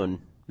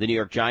afternoon. The New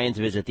York Giants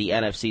visit the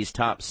NFC's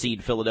top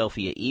seed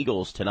Philadelphia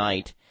Eagles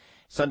tonight.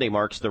 Sunday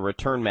marks the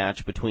return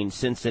match between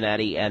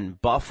Cincinnati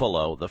and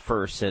Buffalo, the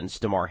first since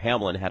Damar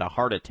Hamlin had a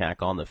heart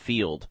attack on the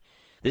field.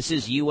 This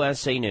is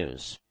USA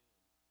News.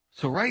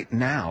 So right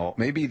now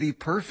may be the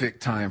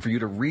perfect time for you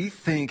to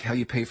rethink how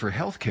you pay for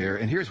health care.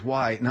 And here's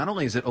why. Not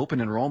only is it open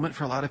enrollment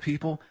for a lot of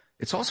people,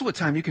 it's also a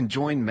time you can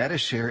join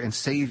Medi-Share and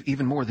save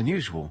even more than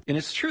usual. And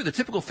it's true, the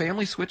typical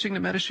family switching to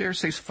Medi-Share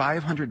saves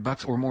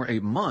 $500 or more a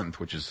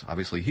month, which is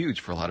obviously huge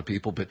for a lot of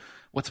people. But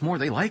what's more,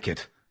 they like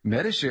it.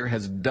 Medi-Share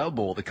has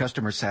double the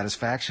customer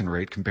satisfaction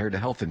rate compared to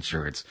health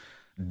insurance.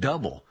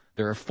 Double.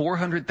 There are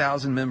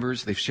 400,000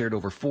 members. They've shared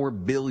over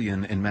 $4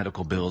 billion in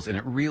medical bills. And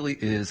it really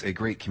is a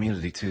great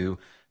community, too.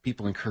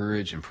 People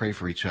encourage and pray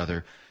for each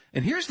other.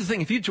 And here's the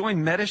thing. If you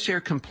join Medi-Share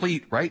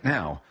Complete right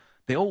now,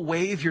 they'll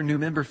waive your new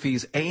member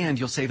fees and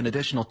you'll save an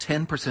additional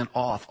 10%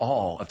 off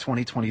all of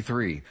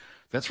 2023.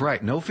 That's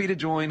right. No fee to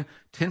join,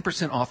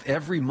 10% off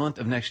every month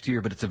of next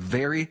year, but it's a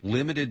very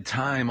limited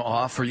time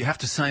offer. You have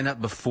to sign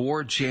up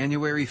before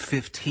January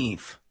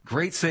 15th.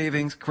 Great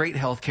savings, great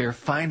health care.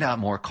 Find out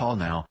more. Call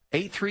now.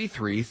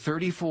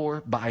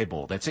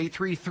 833-34-BIBLE. That's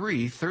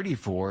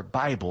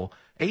 833-34-BIBLE.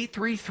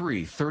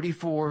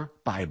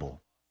 833-34-BIBLE.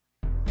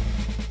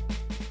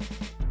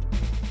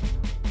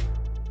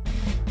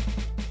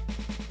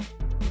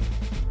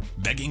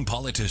 Begging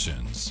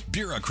politicians,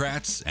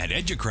 bureaucrats, and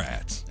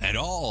educrats, and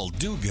all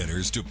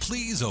do-gooders to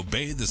please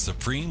obey the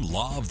supreme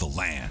law of the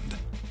land,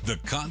 the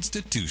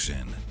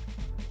Constitution.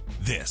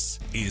 This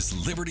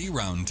is Liberty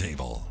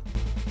Roundtable.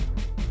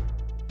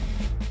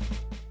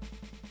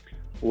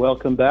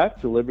 Welcome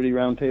back to Liberty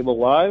Roundtable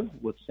Live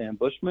with Sam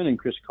Bushman and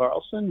Chris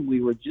Carlson.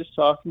 We were just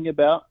talking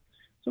about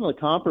some of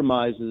the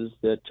compromises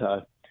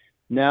that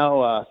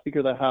now Speaker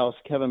of the House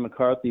Kevin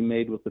McCarthy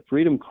made with the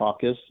Freedom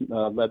Caucus,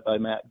 led by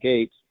Matt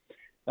Gaetz,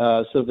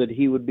 so that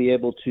he would be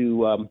able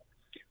to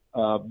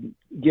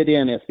get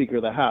in as Speaker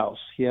of the House.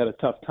 He had a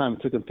tough time.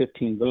 It took him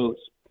 15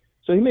 votes.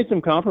 So he made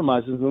some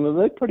compromises, and they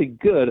look pretty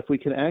good if we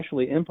can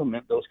actually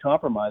implement those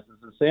compromises.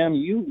 And Sam,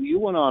 you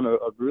went on a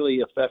really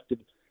effective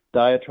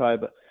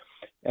diatribe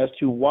as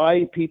to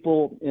why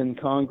people in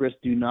Congress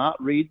do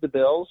not read the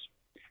bills,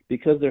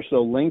 because they're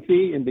so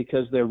lengthy and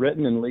because they're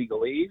written in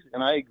legalese.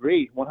 And I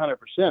agree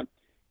 100%.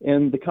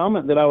 And the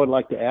comment that I would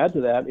like to add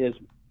to that is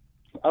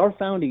our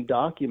founding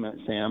document,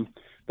 Sam,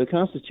 the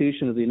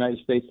Constitution of the United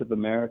States of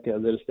America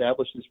that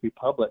established this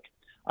republic,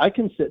 I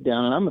can sit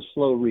down, and I'm a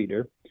slow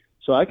reader,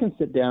 so I can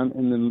sit down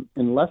and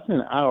in less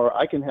than an hour,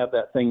 I can have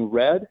that thing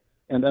read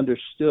and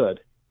understood.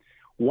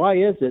 Why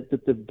is it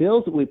that the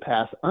bills that we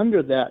pass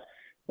under that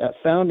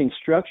founding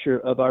structure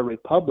of our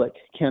republic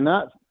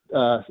cannot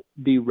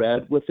be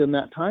read within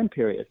that time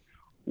period?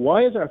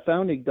 Why is our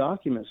founding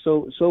document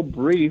so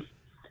brief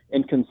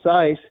and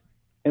concise,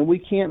 and we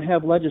can't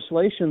have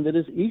legislation that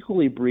is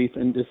equally brief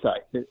and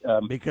decisive?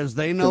 Because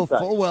they know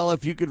full well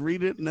if you could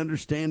read it and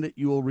understand it,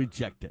 you will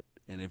reject it.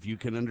 And if you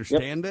can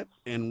understand it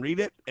and read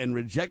it and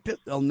reject it,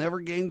 they'll never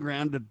gain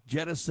ground to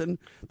jettison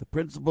the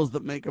principles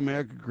that make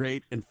America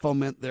great and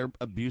foment their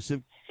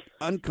abusive,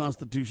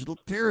 unconstitutional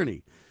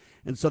tyranny.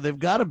 And so they've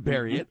got to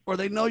bury it, or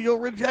they know you'll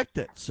reject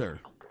it, sir.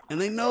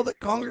 And they know that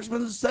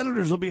congressmen and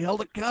senators will be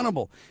held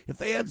accountable. If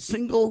they had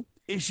single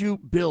issue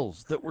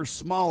bills that were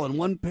small and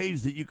one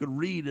page that you could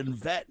read and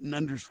vet and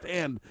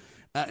understand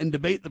and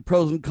debate the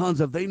pros and cons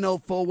of. They know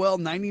full well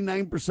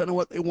 99% of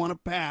what they want to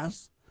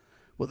pass,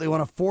 what they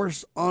want to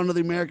force onto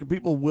the American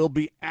people, will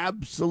be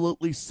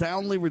absolutely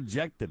soundly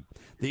rejected.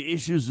 The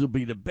issues will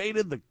be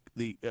debated.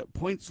 The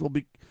points will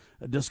be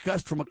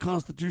discussed from a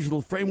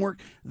constitutional framework.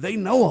 They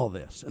know all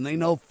this, and they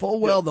know full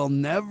well they'll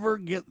never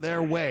get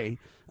their way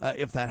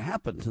if that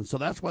happens. And so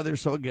that's why they're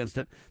so against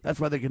it.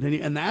 That's why they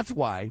continue. And that's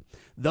why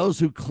those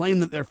who claim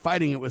that they're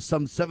fighting it with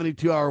some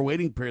 72-hour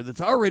waiting period that's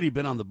already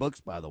been on the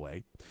books, by the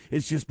way,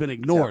 it's just been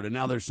ignored. And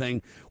now they're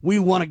saying, we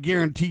want to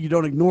guarantee you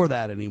don't ignore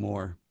that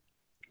anymore.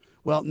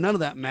 Well, none of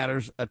that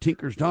matters a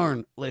tinker's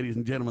darn, ladies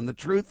and gentlemen. The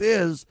truth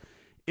is,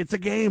 it's a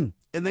game,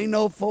 and they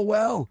know full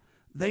well.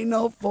 They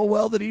know full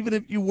well that even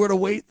if you were to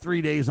wait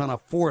 3 days on a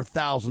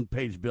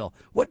 4,000-page bill,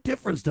 what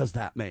difference does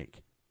that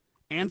make?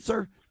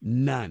 Answer,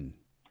 none.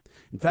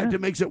 In fact,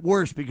 it makes it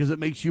worse because it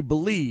makes you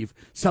believe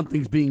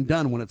something's being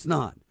done when it's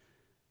not.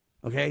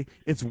 Okay?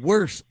 It's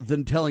worse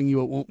than telling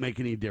you it won't make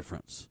any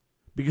difference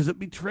because it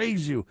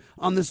betrays you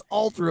on this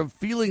altar of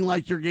feeling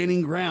like you're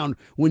gaining ground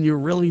when you're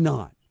really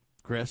not.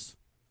 Chris?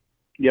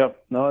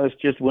 Yep. No, it's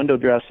just window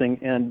dressing.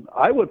 And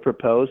I would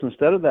propose,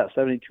 instead of that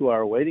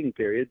 72-hour waiting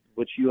period,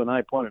 which you and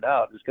I pointed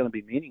out is going to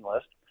be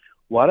meaningless,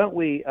 why don't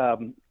we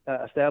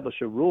establish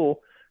a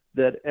rule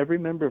that every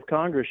member of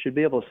Congress should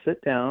be able to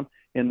sit down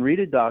and read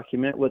a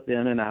document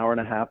within an hour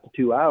and a half to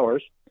 2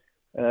 hours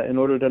in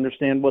order to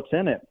understand what's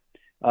in it.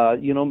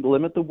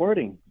 Limit the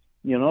wording,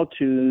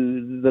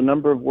 to the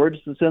number of words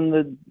that's in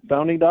the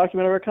founding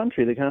document of our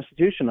country, the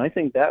Constitution. I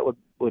think that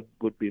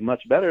would be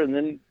much better, and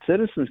then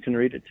citizens can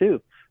read it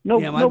too.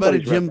 My buddy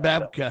Jim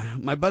Babka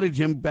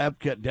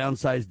at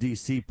Downsized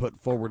DC put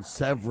forward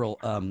several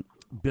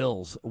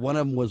bills. One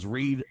of them was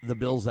Read the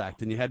Bills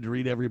Act, and you had to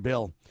read every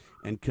bill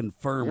and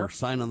confirm or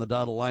sign on the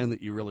dotted line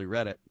that you really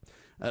read it.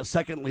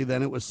 Secondly,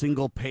 then it was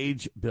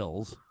single-page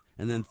bills,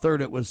 and then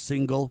third, it was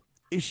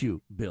single-issue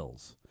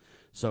bills.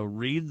 So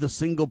read the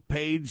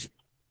single-page,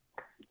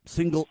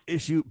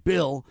 single-issue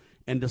bill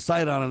and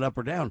decide on it up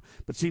or down.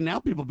 But see, now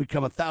people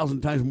become 1,000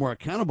 times more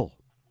accountable,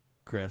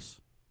 Chris.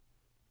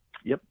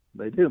 Yep,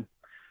 they do.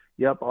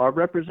 Yep, our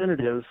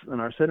representatives and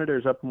our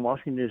senators up in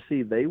Washington,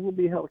 D.C., they will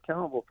be held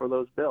accountable for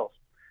those bills.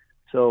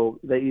 So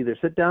they either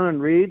sit down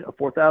and read a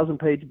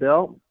 4,000-page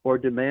bill or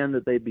demand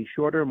that they be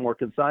shorter and more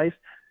concise,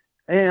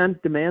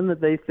 and demand that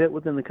they fit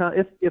within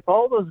the if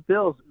all those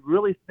bills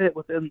really fit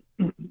within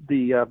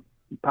the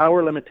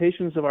power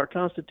limitations of our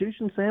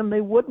Constitution, Sam,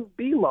 they wouldn't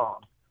be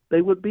long.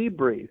 They would be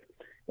brief.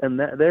 And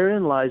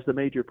therein lies the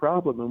major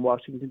problem in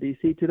Washington,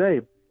 D.C.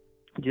 today,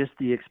 just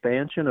the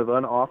expansion of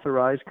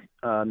unauthorized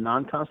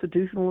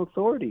non-constitutional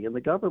authority in the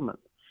government.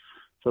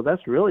 So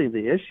that's really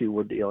the issue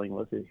we're dealing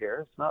with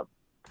here. It's not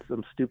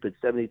some stupid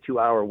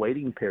 72-hour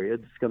waiting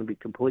period. It's going to be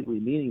completely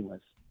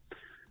meaningless.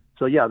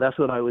 So, yeah, that's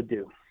what I would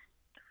do.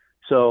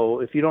 So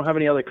if you don't have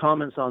any other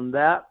comments on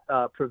that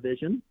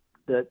provision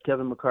that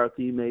Kevin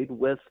McCarthy made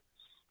with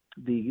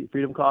the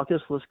Freedom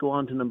Caucus, let's go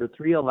on to number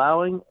 3,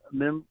 allowing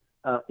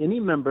any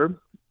member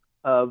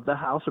of the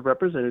House of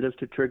Representatives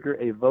to trigger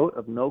a vote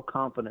of no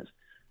confidence.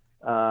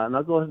 And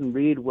I'll go ahead and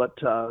read what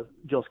Joe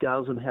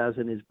Skousen has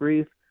in his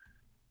brief.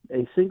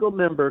 A single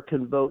member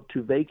can vote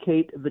to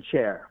vacate the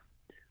chair.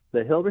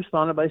 The Hill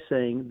responded by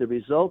saying the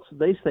results,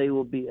 they say,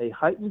 will be a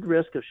heightened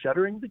risk of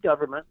shuttering the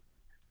government,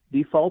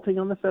 defaulting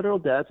on the federal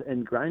debts,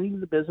 and grinding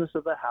the business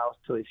of the House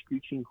to a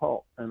screeching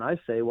halt. And I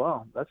say,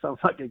 well, that sounds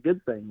like a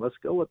good thing. Let's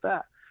go with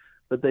that.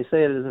 But they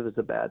say it as if it's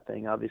a bad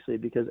thing, obviously,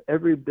 because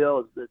every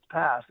bill that's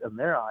passed, in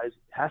their eyes,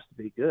 has to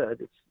be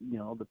good. It's,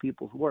 the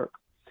people's work.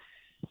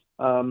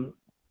 And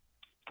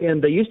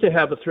they used to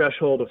have a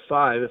threshold of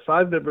 5. If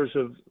 5 members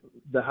of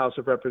the House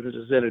of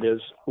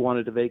Representatives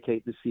wanted to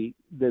vacate the seat,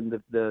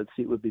 then the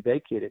seat would be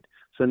vacated.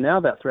 So now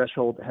that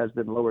threshold has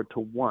been lowered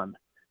to 1,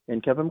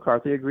 and Kevin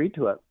McCarthy agreed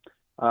to it.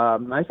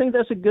 I think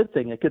that's a good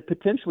thing. It could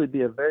potentially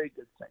be a very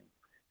good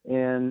thing.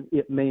 And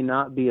it may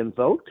not be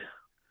invoked,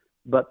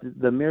 but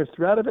the mere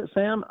threat of it,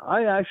 Sam,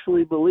 I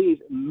actually believe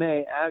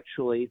may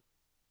actually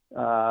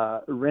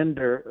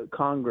render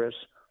Congress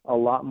a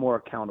lot more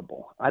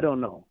accountable. I don't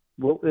know.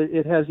 Well,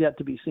 it has yet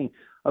to be seen.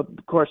 Of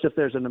course, if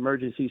there's an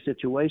emergency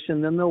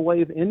situation, then they'll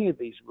waive any of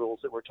these rules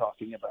that we're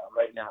talking about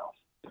right now.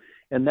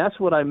 And that's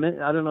what I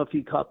meant. I don't know if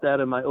you caught that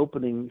in my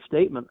opening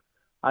statement.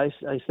 I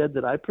said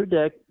that I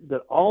predict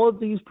that all of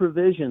these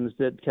provisions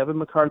that Kevin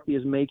McCarthy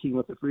is making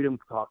with the Freedom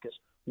Caucus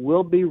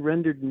will be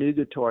rendered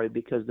nugatory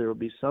because there will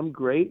be some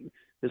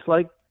just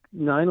like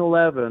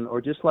 9/11 or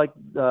just like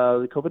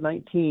the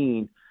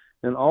COVID-19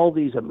 and all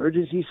these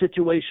emergency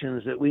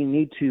situations that we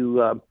need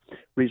to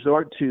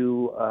resort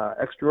to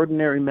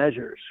extraordinary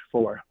measures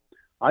for.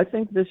 I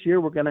think this year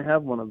we're going to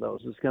have one of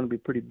those. It's going to be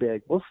pretty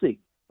big. We'll see.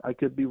 I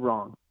could be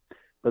wrong.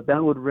 But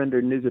that would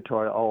render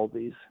nugatory all of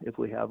these if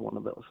we have one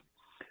of those.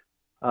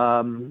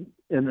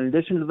 In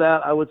addition to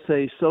that, I would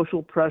say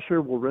social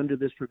pressure will render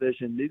this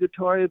provision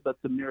nugatory, but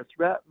the mere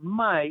threat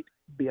might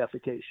be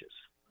efficacious.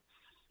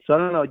 So I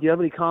don't know. Do you have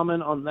any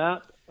comment on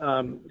that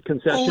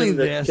concession?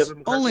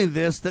 Only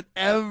this, that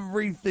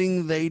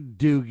everything they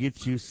do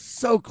gets you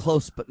so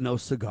close but no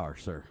cigar,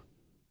 sir.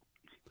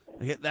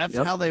 Okay, that's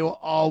how they will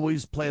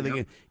always play the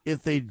game.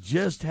 If they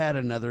just had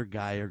another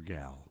guy or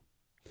gal,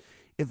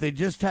 if they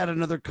just had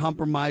another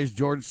compromised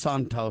George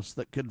Santos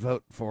that could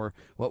vote for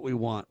what we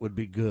want, would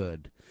be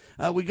good.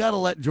 We got to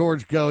let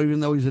George go,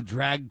 even though he's a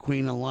drag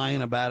queen and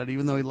lying about it,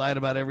 even though he lied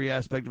about every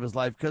aspect of his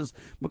life, because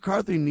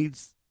McCarthy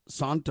needs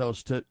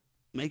Santos to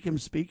make him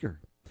speaker.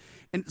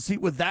 And see,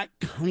 with that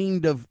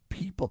kind of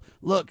people,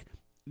 look,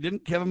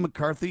 didn't Kevin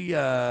McCarthy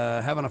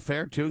have an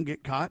affair too and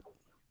get caught?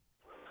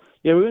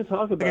 Yeah, we're going to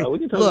talk about it. We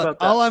can talk about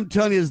that. All I'm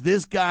telling you is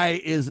this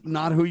guy is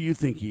not who you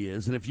think he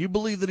is. And if you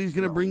believe that he's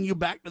going to bring you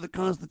back to the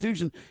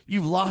Constitution,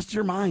 you've lost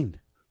your mind.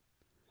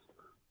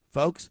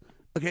 Folks,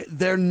 okay,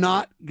 they're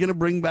not going to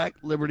bring back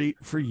liberty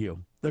for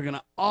you. They're going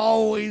to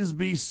always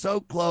be so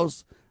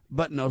close,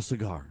 but no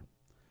cigar.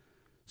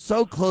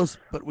 So close,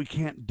 but we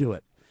can't do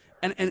it.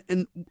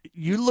 And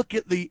you look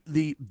at the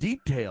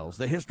details,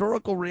 the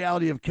historical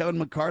reality of Kevin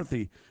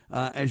McCarthy,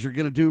 as you're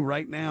going to do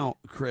right now,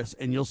 Chris,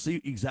 and you'll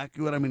see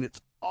exactly what I mean.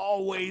 It's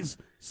always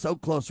so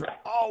close, or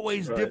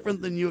always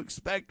different than you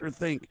expect or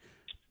think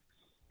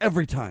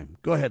every time.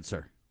 Go ahead,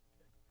 sir.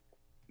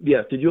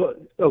 Yeah. Did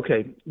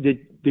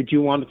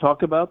you want to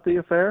talk about the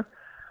affair?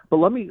 But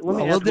let me.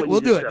 We'll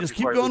do it. Just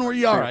keep going where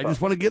you are. I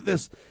just want to get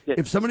this. Yeah.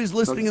 If somebody's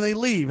listening and they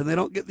leave and they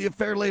don't get the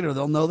affair later,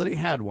 they'll know that he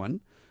had one.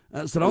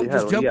 So don't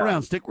just jump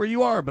around. Stick where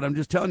you are. But I'm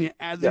just telling you,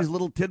 add these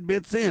little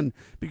tidbits in,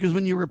 because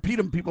when you repeat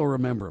them, people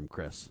remember them,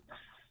 Chris.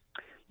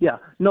 Yeah.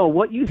 No,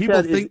 what you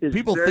said is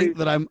people very... think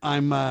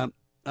that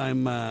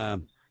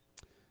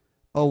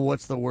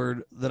what's the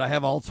word? That I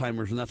have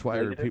Alzheimer's, and that's why I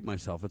repeat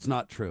myself. It's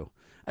not true.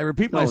 I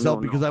repeat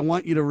myself because I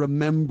want you to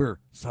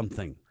remember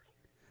something.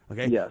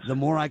 Okay? Yes. The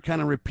more I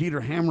kind of repeat or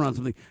hammer on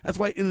something, that's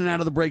why in and out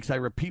of the breaks I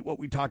repeat what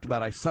we talked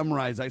about. I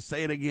summarize. I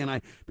say it again.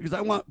 Because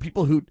I want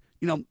people who,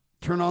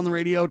 turn on the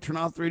radio, turn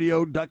off the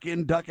radio, duck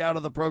in, duck out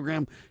of the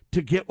program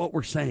to get what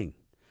we're saying.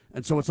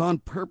 And so it's on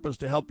purpose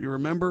to help you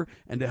remember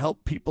and to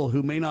help people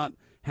who may not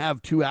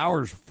have 2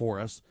 hours for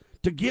us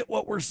to get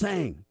what we're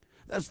saying.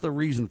 That's the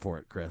reason for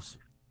it, Chris.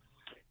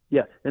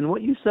 Yeah, and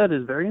what you said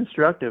is very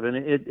instructive, and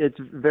it's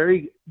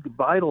very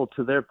vital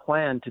to their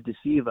plan to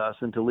deceive us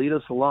and to lead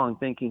us along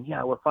thinking,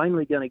 we're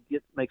finally going to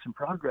make some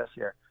progress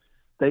here.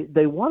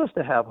 They want us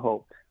to have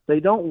hope. They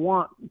don't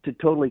want to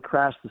totally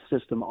crash the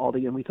system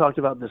altogether. And we talked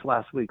about this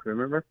last week,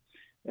 remember?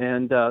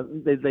 And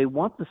they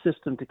want the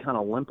system to kind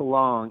of limp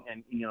along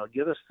and,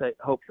 give us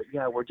hope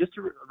that, we're just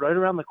right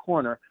around the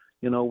corner.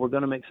 We're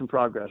going to make some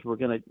progress. We're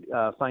going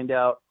to find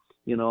out,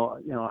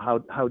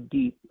 how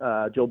deep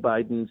Joe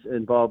Biden's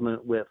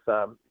involvement with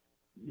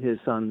his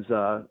son's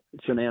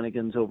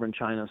shenanigans over in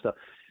China and stuff.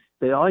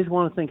 They always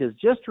want to think is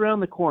just around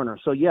the corner.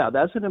 So,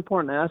 that's an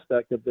important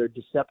aspect of their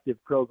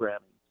deceptive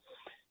programming.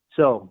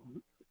 So,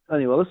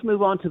 anyway, let's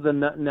move on to the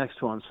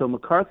next one. So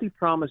McCarthy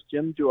promised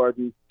Jim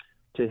Jordan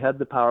to head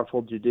the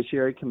powerful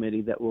Judiciary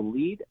Committee that will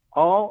lead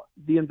all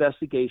the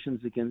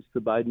investigations against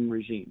the Biden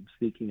regime.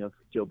 Speaking of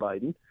Joe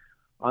Biden,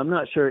 I'm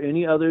not sure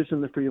any others in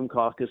the Freedom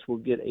Caucus will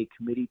get a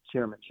committee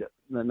chairmanship.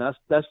 And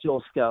that's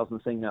Joel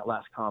Skousen saying that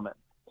last comment.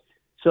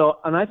 So,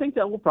 and I think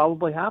that will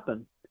probably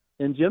happen.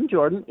 And Jim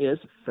Jordan is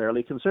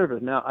fairly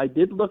conservative. Now, I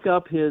did look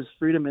up his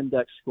Freedom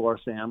Index score,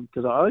 Sam,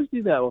 because I always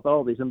do that with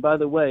all these. And by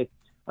the way,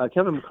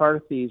 Kevin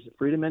McCarthy's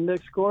Freedom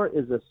Index score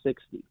is a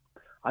 60.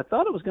 I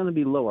thought it was going to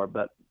be lower,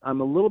 but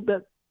I'm a little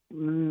bit,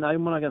 I'm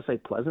not going to say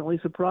pleasantly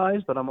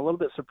surprised, but I'm a little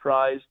bit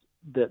surprised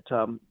that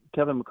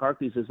Kevin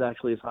McCarthy's is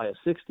actually as high as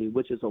 60,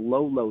 which is a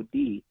low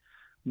D,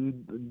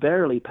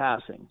 barely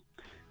passing.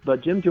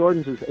 But Jim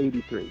Jordan's is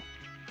 83.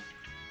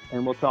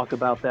 And we'll talk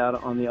about that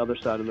on the other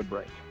side of the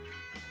break.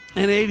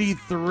 And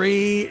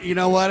 83, you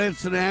know what?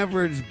 It's an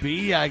average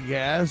B, I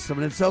guess. I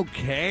mean, it's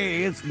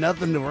okay. It's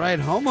nothing to write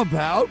home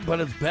about,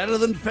 but it's better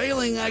than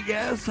failing, I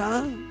guess,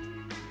 huh?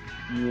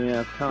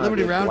 Yeah, it's kind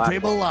Liberty of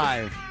Roundtable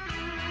Live.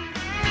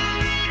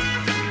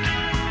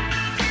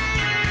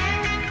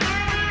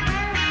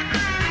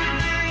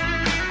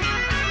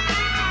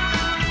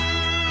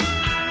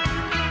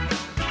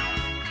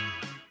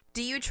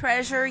 Do you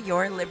treasure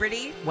your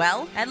liberty?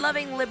 Well, at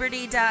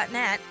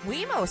lovingliberty.net,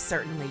 we most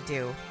certainly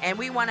do. And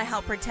we want to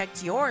help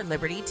protect your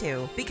liberty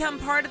too. Become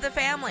part of the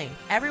family.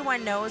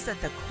 Everyone knows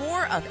that the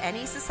core of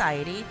any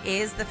society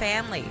is the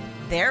family.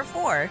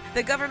 Therefore,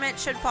 the government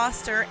should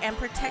foster and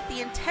protect the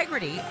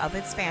integrity of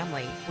its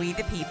family, we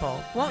the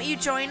people. Won't you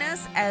join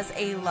us as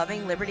a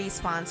Loving Liberty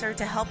sponsor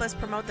to help us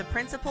promote the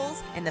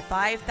principles in the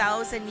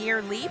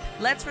 5,000-year leap?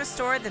 Let's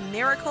restore the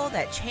miracle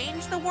that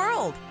changed the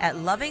world at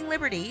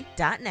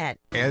lovingliberty.net.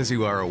 As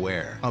you are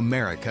aware,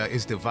 America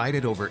is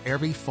divided over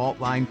every fault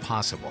line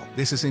possible.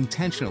 This is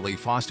intentionally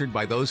fostered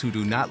by those who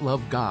do not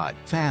love God,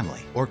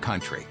 family, or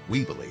country.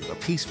 We believe a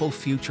peaceful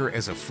future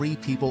as a free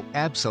people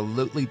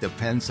absolutely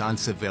depends on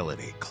civility.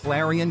 civility.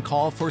 Clarion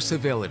Call for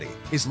Civility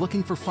is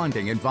looking for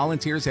funding and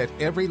volunteers at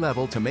every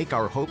level to make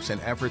our hopes and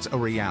efforts a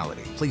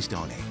reality. Please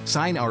donate,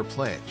 sign our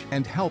pledge,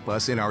 and help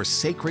us in our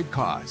sacred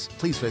cause.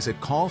 Please visit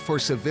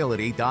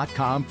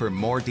callforcivility.com for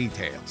more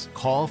details.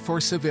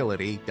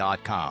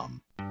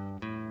 Callforcivility.com.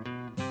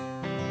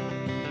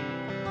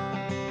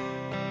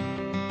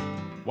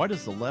 Why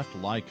does the left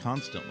lie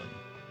constantly?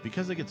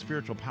 Because they get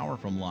spiritual power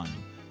from lying.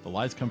 The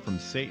lies come from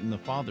Satan, the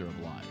father of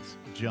lies.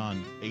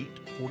 John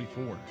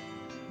 8:44.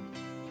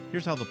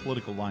 Here's how the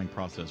political lying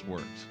process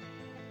works.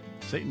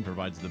 Satan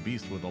provides the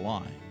beast with a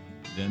lie.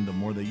 Then the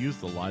more they use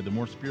the lie, the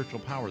more spiritual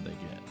power they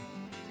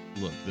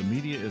get. Look, the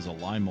media is a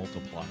lie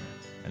multiplier,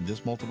 and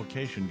this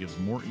multiplication gives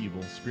more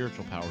evil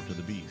spiritual power to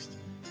the beast,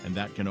 and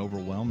that can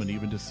overwhelm and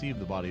even deceive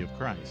the body of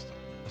Christ,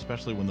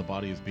 especially when the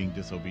body is being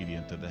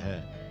disobedient to the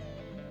head.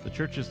 The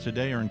churches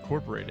today are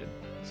incorporated,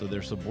 so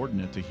they're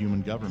subordinate to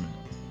human government.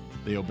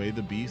 They obey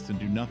the beast and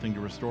do nothing to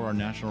restore our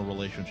national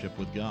relationship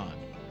with God.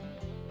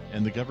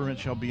 And the government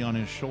shall be on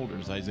his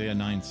shoulders, Isaiah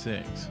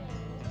 9:6.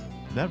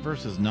 That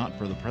verse is not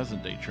for the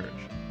present-day church.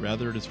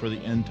 Rather, it is for the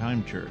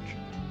end-time church,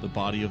 the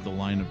body of the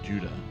line of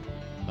Judah.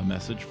 A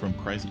message from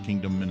Christ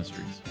Kingdom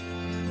Ministries.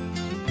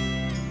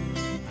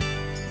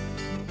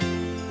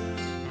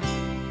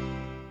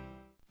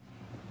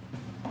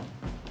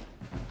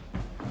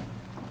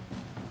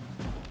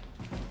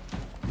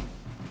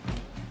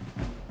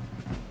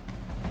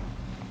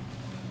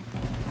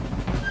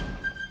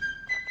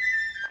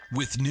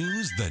 With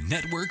news the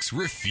networks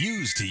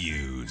refuse to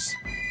use.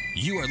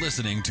 You are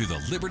listening to the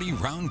Liberty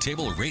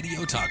Roundtable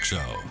Radio Talk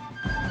Show.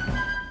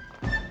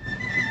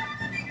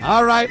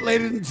 All right,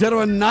 ladies and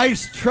gentlemen,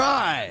 nice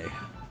try,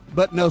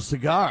 but no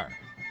cigar.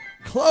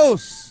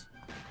 Close,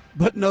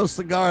 but no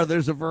cigar.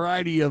 There's a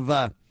variety of,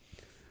 I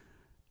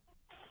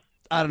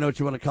don't know what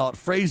you want to call it,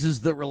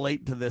 phrases that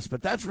relate to this,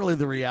 but that's really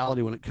the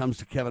reality when it comes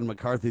to Kevin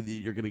McCarthy that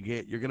you're going to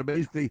get. You're going to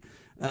basically,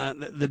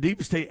 the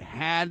deep state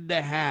had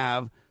to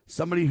have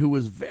somebody who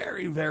was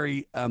very,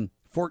 very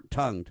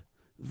fork-tongued,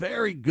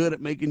 very good at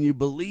making you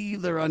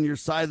believe they're on your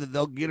side, that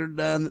they'll get it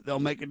done, that they'll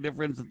make a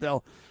difference, that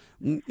they'll,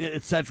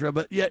 etc.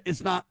 But yet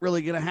it's not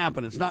really going to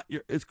happen.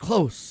 It's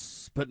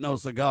close, but no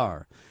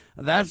cigar.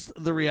 That's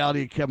the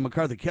reality of Kevin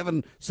McCarthy.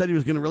 Kevin said he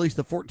was going to release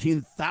the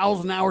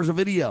 14,000 hours of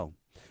video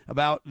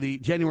about the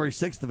January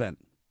 6th event.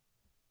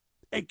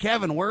 Hey,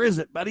 Kevin, where is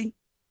it, buddy?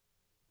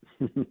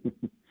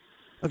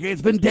 Okay,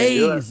 it's been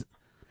days.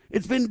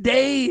 It's been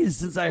days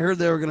since I heard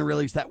they were going to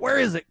release that. Where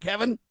is it,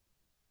 Kevin?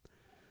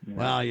 Yeah.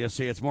 Well, you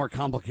see, it's more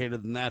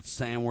complicated than that,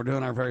 Sam. We're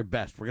doing our very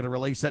best. We're going to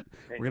release it.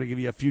 We're going to give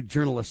you a few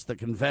journalists that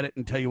can vet it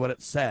and tell you what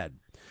it said.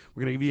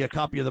 We're going to give you a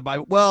copy of the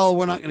Bible. Well,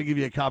 we're not going to give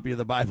you a copy of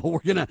the Bible. We're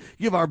going to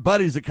give our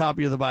buddies a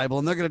copy of the Bible,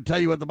 and they're going to tell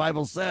you what the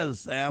Bible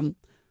says, Sam.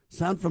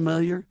 Sound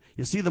familiar?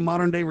 You see the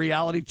modern-day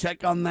reality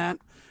check on that?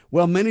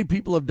 Well, many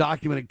people have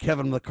documented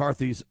Kevin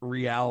McCarthy's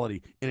reality,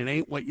 and it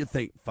ain't what you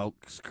think,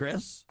 folks.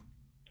 Chris?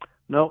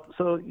 No.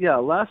 So, yeah,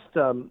 last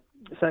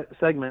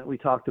segment we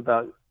talked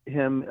about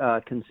him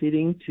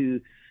conceding to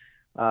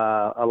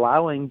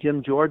allowing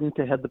Jim Jordan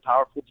to head the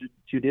powerful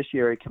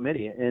Judiciary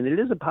Committee. And it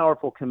is a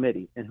powerful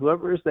committee, and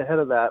whoever is the head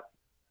of that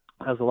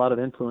has a lot of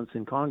influence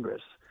in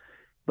Congress.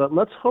 But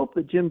let's hope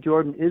that Jim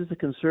Jordan is the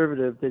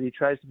conservative that he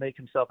tries to make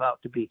himself out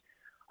to be.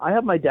 I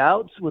have my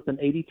doubts with an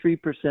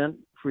 83%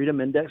 Freedom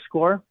Index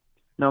score.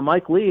 Now,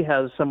 Mike Lee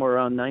has somewhere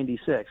around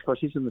 96. Of course,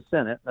 he's in the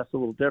Senate. That's a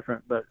little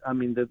different. But, I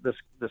mean,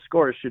 the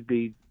scores should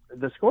be –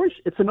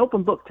 it's an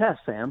open book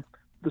test, Sam.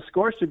 The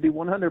score should be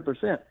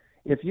 100%.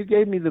 If you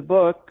gave me the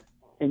book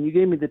and you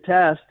gave me the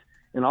test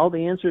and all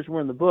the answers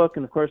were in the book,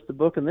 and, of course, the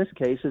book in this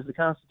case is the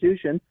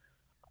Constitution,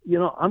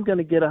 I'm going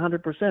to get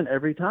 100%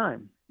 every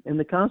time. And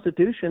the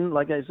Constitution,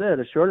 like I said,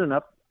 is short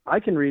enough. I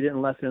can read it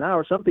in less than an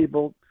hour. Some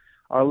people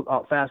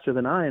are faster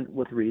than I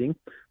with reading.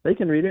 They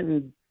can read it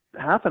in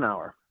half an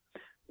hour.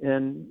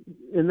 And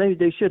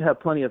they should have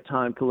plenty of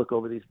time to look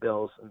over these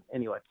bills. And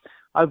anyway,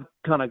 I've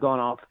kind of gone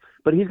off.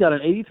 But he's got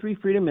an 83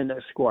 Freedom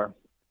Index score.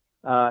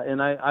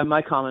 And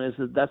my comment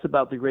is that's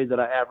about the grade that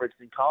I averaged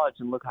in college,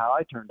 and look how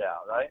I turned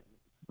out, right?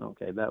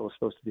 Okay, that was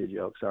supposed to be a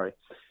joke, sorry.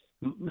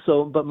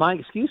 So, but my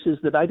excuse is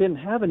that I didn't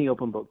have any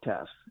open book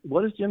tests.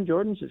 What is Jim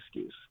Jordan's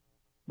excuse?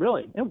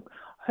 Really? And,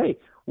 hey,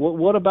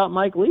 what about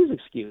Mike Lee's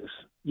excuse?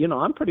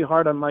 I'm pretty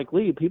hard on Mike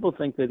Lee. People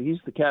think that he's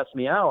the cat's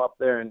meow up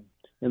there in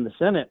the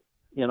Senate.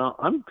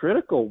 I'm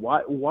critical.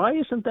 Why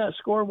isn't that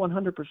score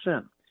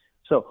 100%?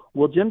 So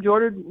will Jim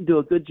Jordan do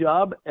a good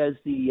job as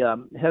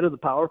the head of the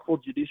powerful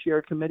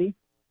Judiciary Committee,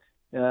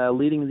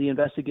 leading the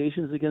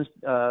investigations against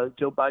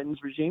Joe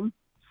Biden's regime?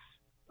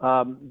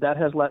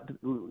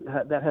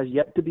 That has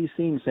yet to be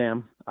seen,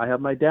 Sam. I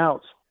have my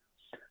doubts.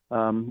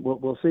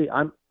 We'll see.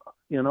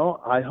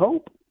 I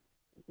hope.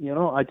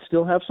 I'd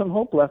still have some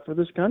hope left for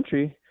this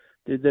country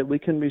that we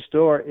can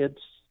restore it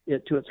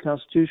to its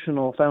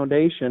constitutional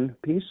foundation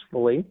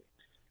peacefully.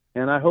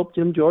 And I hope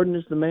Jim Jordan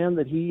is the man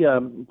that he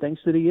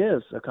thinks that he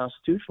is, a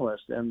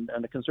constitutionalist and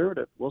a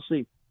conservative. We'll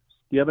see. Do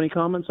you have any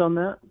comments on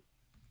that?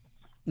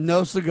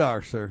 No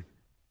cigar, sir.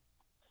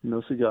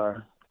 No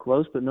cigar.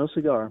 Close, but no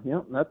cigar.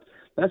 Yeah,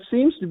 That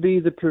seems to be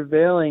the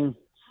prevailing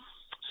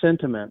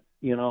sentiment.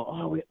 You know,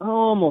 oh, we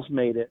almost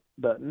made it,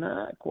 but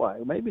not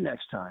quite. Maybe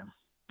next time.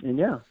 And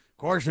yeah. Of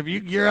course, if you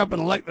gear up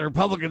and elect the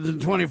Republicans in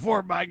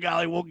 24, by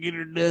golly, we'll get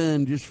her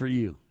done just for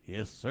you.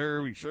 Yes,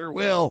 sir, we sure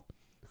will.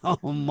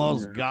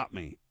 Almost got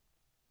me.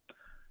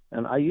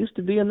 And I used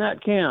to be in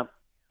that camp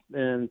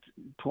and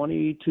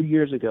 22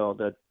 years ago,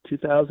 the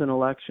 2000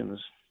 elections.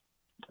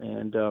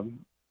 And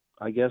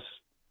I guess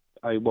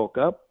I woke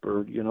up,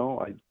 or, you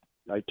know,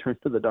 I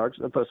turned to the dark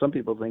side. Some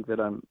people think that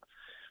I'm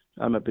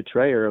a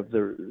betrayer of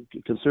the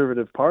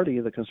conservative party,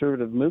 the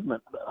conservative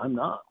movement. But I'm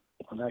not.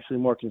 I'm actually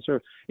more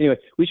conservative. Anyway,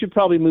 we should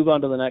probably move on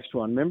to the next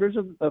one. Members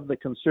of the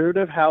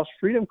Conservative House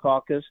Freedom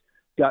Caucus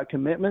got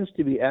commitments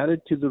to be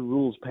added to the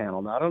rules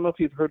panel. Now, I don't know if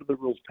you've heard of the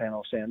rules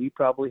panel, Sam. You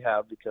probably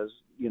have, because,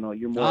 you know,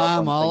 you're more.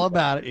 I'm all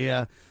about it,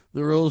 yeah.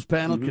 The rules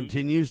panel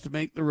continues to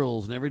make the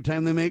rules, and every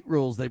time they make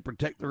rules, they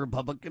protect the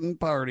Republican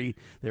Party.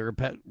 They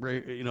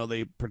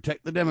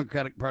protect the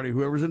Democratic Party.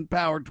 Whoever's in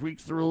power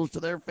tweaks the rules to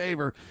their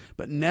favor,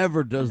 but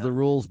never does the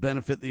rules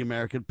benefit the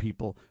American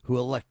people who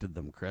elected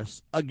them,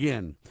 Chris.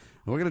 Again,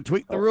 we're going to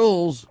tweak the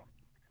rules.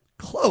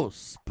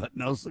 Close, but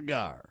no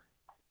cigar.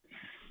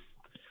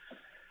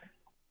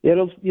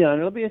 It'll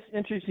be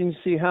interesting to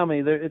see how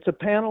many. It's a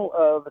panel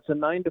of, it's a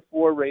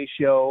 9-4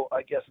 ratio.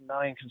 I guess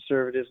 9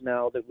 conservatives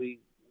now that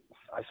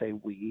I say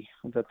we,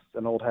 that's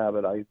an old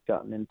habit I've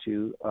gotten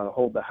into,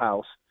 hold the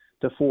House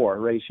to 4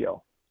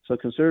 ratio. So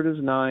conservatives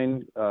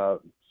 9,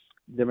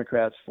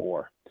 Democrats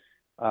 4.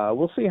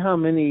 We'll see how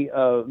many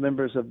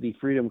members of the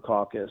Freedom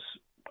Caucus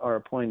are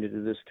appointed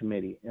to this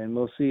committee, and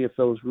we'll see if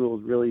those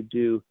rules really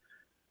do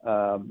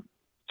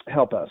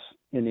help us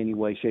in any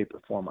way, shape, or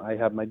form. I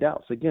have my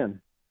doubts,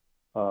 again,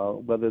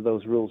 whether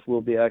those rules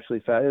will be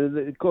actually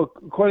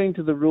according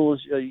to the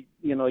rules.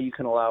 You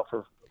can allow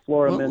for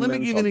floor amendments. Let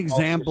me give you an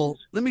example.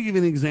 Let me give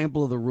you an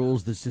example of the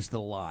rules that's just a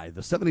lie.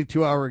 The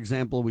 72-hour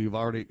example we've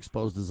already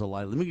exposed as a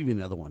lie. Let me give you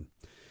another one.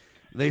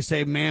 They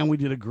say, man, we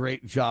did a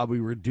great job. We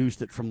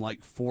reduced it from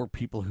like 4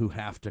 people who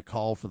have to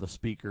call for the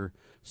speaker,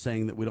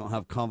 saying that we don't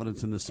have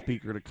confidence in the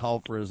speaker to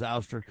call for his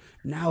ouster.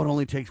 Now it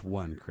only takes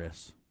 1,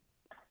 Chris.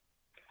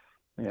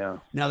 Yeah.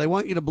 Now, they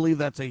want you to believe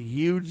that's a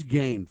huge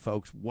gain,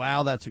 folks.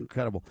 Wow, that's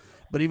incredible.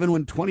 But even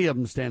when 20 of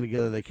them stand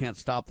together, they can't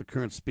stop the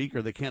current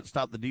speaker. They can't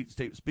stop the deep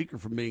state speaker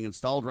from being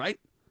installed, right?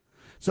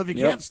 So if you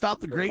can't stop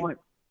the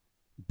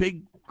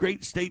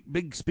great state,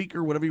 big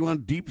speaker, whatever you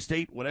want, deep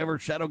state, whatever,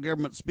 shadow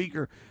government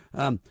speaker,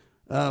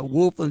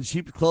 wolf in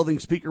sheep's clothing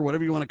speaker,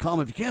 whatever you want to call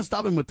him, if you can't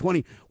stop him with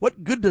 20,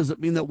 what good does it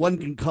mean that one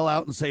can call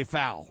out and say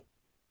foul?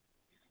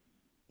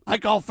 I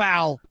call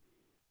foul.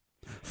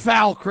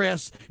 Foul,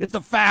 Chris. It's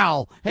a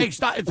foul. Hey,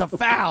 stop. It's a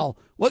foul.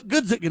 What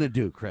good's it going to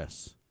do,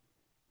 Chris?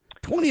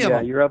 20 of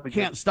them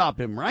can't stop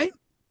him, right?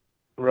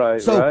 Right,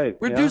 so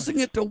reducing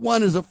it to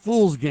 1 is a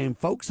fool's game,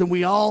 folks, and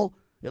we all,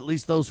 at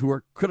least those who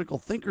are critical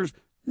thinkers,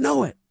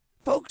 know it.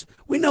 Folks,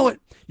 we know it.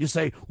 You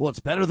say, well,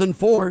 it's better than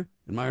 4.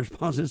 And my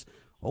response is,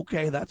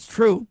 okay, that's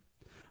true.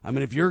 I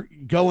mean, if you're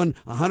going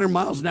 100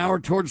 miles an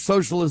hour towards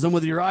socialism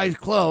with your eyes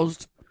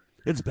closed,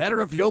 it's better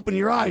if you open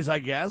your eyes, I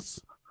guess.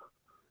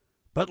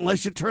 But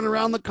unless you turn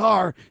around the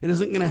car, it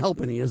isn't going to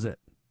help any, is it?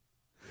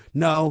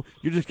 No,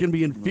 you're just going to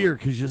be in fear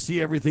because you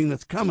see everything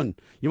that's coming.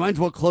 You might as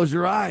well close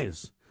your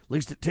eyes. At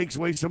least it takes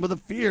away some of the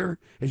fear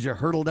as you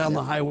hurtle down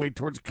the highway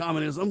towards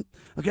communism.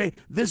 Okay,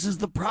 this is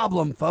the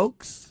problem,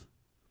 folks.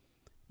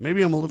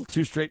 Maybe I'm a little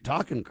too straight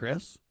talking,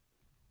 Chris.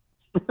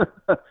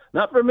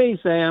 Not for me,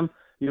 Sam.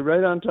 You're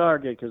right on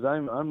target, because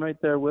I'm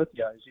right there with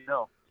you, as you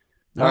know.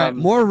 All right,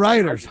 more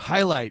writers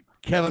highlight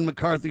Kevin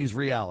McCarthy's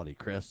reality,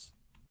 Chris.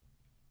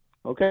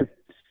 Okay.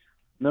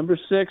 Number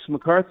 6,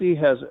 McCarthy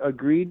has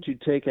agreed to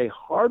take a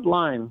hard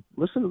line.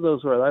 Listen to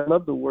those words. I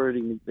love the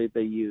wording that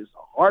they use.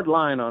 A hard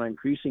line on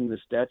increasing the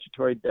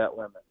statutory debt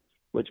limit,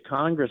 which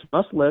Congress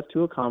must lift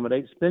to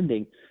accommodate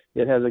spending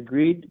it has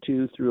agreed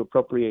to through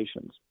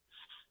appropriations.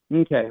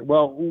 Okay,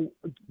 well,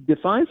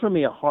 define for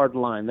me a hard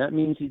line. That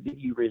means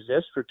you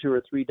resist for 2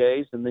 or 3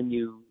 days and then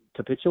you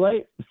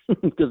capitulate?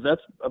 Because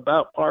that's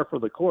about par for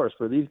the course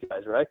for these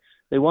guys, right?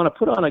 They want to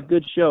put on a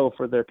good show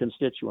for their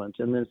constituents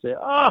and then say,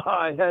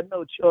 I had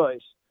no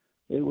choice.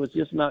 It was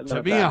just not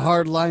going to To me, a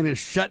hard line is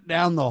shut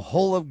down the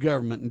whole of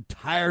government,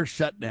 entire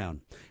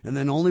shutdown, and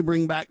then only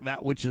bring back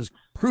that which is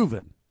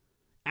proven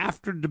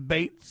after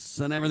debates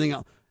and everything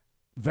else,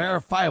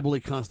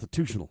 verifiably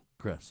constitutional,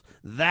 Chris.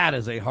 That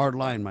is a hard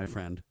line, my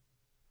friend.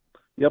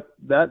 Yep,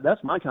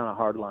 that's my kind of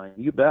hard line.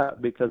 You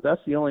bet, because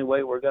that's the only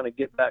way we're going to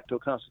get back to a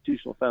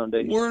constitutional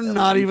foundation. We're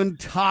not even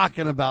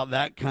talking about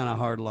that kind of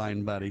hard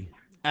line, buddy,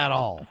 at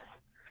all.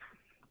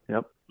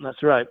 Yep,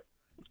 that's right.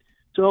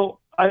 So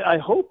I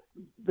hope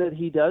that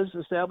he does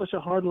establish a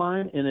hard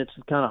line, and it's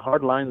the kind of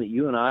hard line that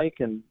you and I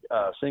can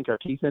sink our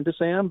teeth into,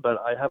 Sam, but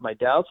I have my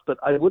doubts. But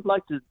I would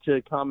like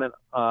to comment,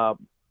 or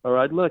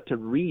I'd like to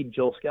read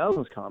Joel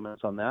Skousen's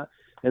comments on that,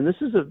 and this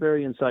is a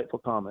very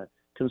insightful comment.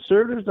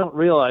 Conservatives don't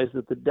realize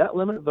that the debt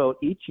limit vote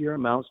each year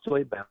amounts to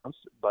a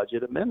balanced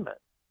budget amendment.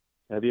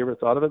 Have you ever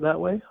thought of it that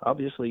way?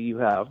 Obviously you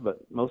have, but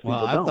most people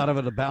Well, don't. I've thought of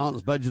it a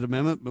balanced budget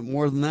amendment, but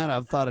more than that,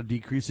 I've thought of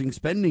decreasing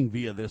spending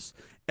via this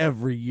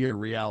every year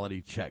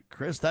reality check.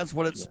 Chris, that's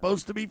what it's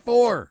supposed to be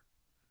for.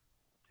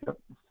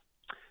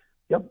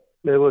 Yep.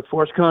 It would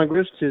force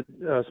Congress to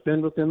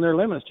spend within their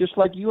limits, just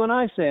like you and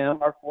I,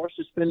 Sam, are forced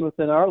to spend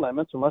within our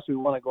limits unless we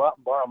want to go out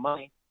and borrow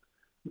money,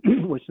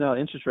 which now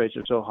interest rates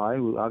are so high,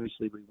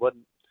 obviously we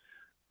wouldn't.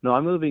 No,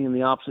 I'm moving in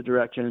the opposite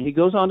direction. And he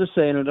goes on to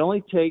say, and it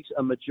only takes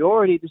a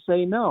majority to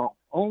say no,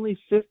 only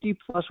 50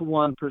 plus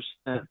 1%.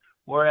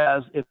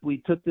 Whereas if we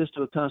took this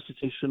to a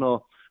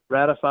constitutional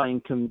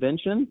ratifying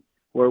convention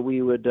where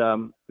we would,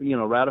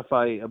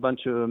 ratify a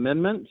bunch of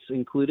amendments,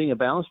 including a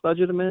balanced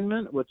budget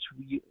amendment, which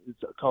is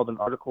called an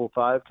Article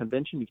 5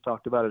 convention. You've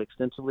talked about it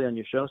extensively on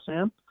your show,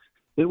 Sam.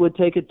 It would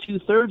take a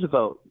 2/3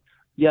 vote.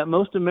 Yet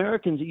most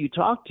Americans that you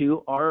talk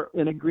to are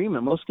in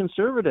agreement. Most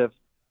conservative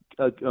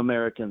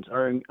Americans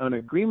are in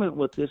agreement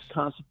with this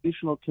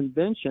constitutional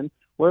convention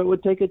where it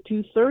would take a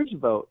 2/3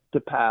 vote to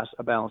pass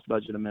a balanced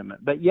budget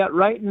amendment. But yet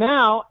right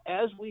now,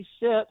 as we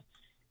sit,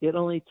 it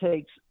only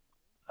takes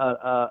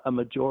a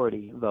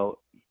majority vote.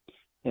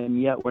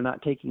 And yet we're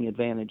not taking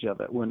advantage of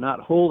it. We're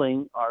not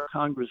holding our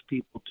Congress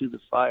people to the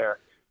fire.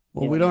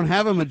 Well, we don't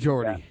have a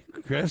majority,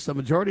 Chris. A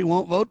majority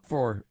won't vote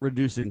for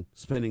reducing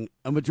spending.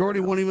 A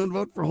majority won't even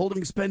vote for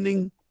holding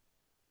spending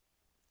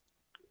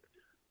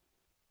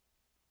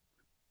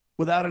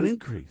without an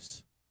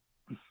increase,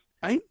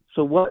 right?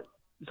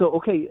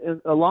 Okay,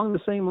 along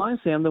the same line,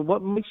 Sam, then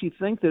what makes you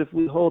think that if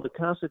we hold a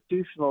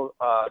constitutional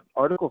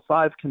Article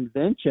 5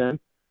 convention,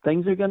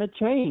 things are going to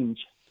change?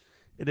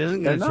 It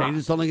isn't going to change.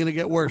 It's only going to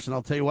get worse. And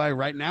I'll tell you why.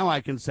 Right now,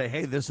 I can say,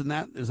 hey, this and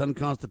that is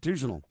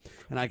unconstitutional.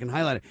 And I can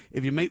highlight it.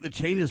 If you make the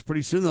changes,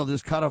 pretty soon they'll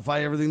just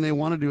codify everything they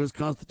want to do as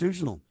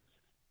constitutional.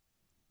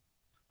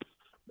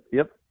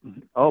 Yep.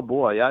 Oh,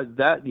 boy.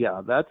 That's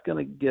going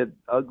to get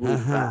ugly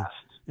fast.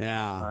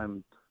 Yeah.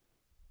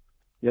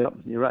 Yep,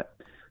 you're right.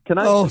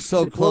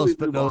 So close,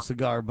 but no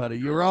cigar, buddy.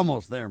 You were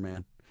almost there,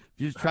 man. If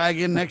you just try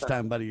again next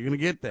time, buddy, you're going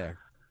to get there.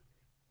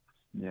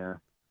 Yeah.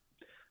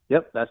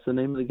 Yep, that's the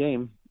name of the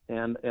game.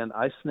 And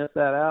I sniffed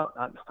that out.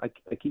 I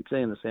keep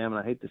saying this, Sam,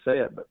 and I hate to say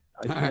it, but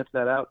I sniffed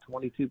that out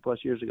 22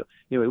 plus years ago.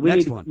 Anyway, we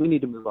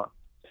need to move on.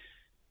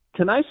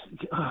 Let's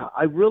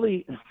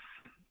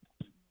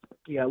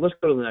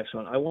go to the next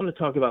one. I want to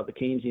talk about the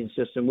Keynesian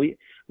system.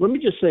 Let me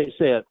just say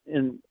it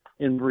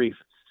in brief.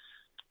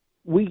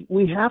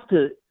 We have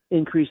to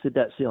increase the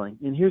debt ceiling,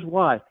 and here's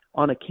why.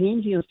 On a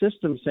Keynesian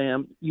system,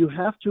 Sam, you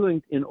have to,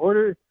 in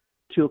order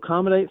to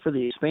accommodate for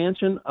the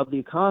expansion of the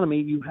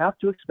economy, you have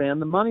to expand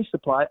the money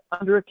supply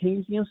under a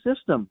Keynesian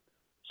system.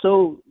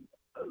 So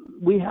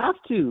we have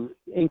to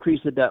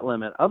increase the debt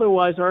limit.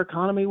 Otherwise, our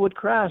economy would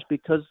crash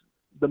because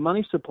the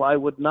money supply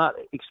would not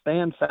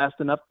expand fast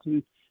enough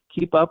to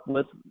keep up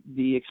with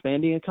the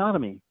expanding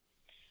economy.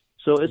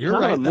 So it's You're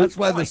right. That's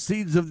why the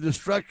seeds of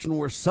destruction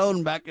were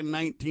sown back in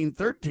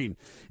 1913.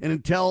 And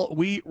until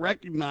we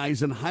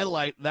recognize and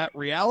highlight that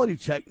reality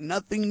check,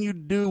 nothing you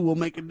do will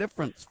make a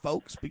difference,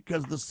 folks,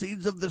 because the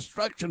seeds of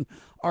destruction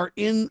are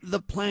in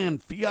the plan.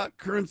 Fiat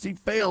currency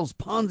fails.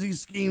 Ponzi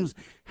schemes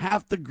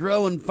have to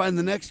grow and find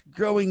the next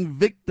growing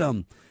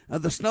victim.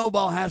 The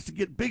snowball has to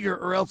get bigger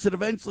or else it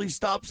eventually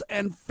stops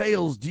and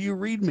fails. Do you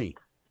read me?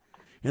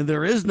 And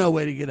there is no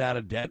way to get out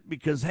of debt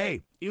because,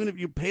 hey, even if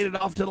you paid it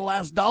off to the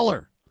last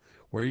dollar,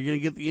 where are you going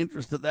to get the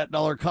interest that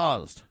dollar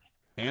caused?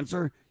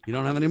 Answer, you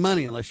don't have any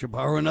money unless you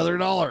borrow another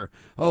dollar.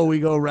 Oh,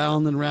 we go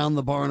round and round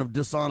the barn of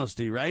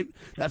dishonesty, right?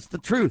 That's the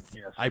truth.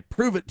 Yes. I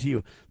prove it to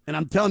you. And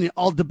I'm telling you,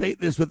 I'll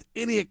debate this with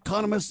any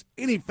economist,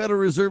 any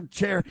Federal Reserve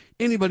chair,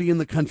 anybody in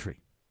the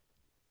country.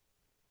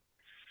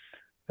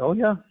 Oh,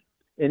 yeah.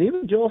 And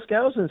even Joel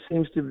Skousen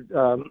seems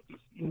to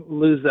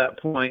lose that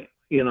point.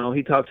 You know,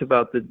 he talks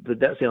about the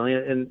debt ceiling,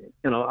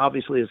 and,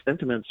 obviously his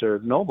sentiments are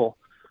noble.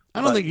 I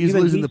don't think he's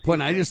losing the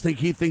point. I just think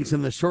he thinks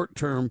in the short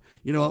term,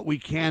 you know what, we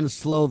can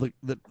slow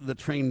the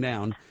train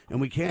down and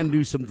we can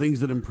do some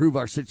things that improve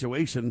our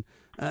situation.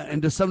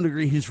 And to some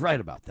degree, he's right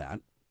about that.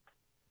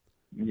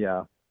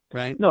 Yeah.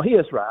 Right? No, he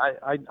is right.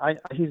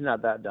 He's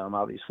not that dumb,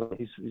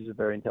 obviously. He's a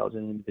very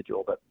intelligent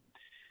individual. But,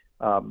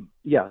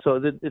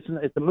 so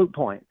it's a moot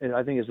point. And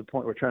I think it's the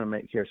point we're trying to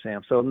make here,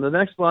 Sam. So the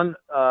next one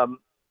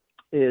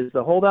is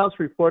the holdouts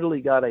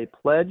reportedly got a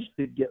pledge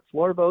to get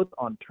floor votes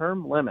on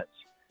term limits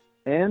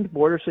and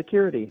border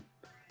security.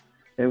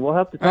 And we'll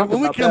have to talk about that.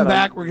 When we come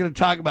back, we're going to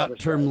talk about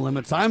term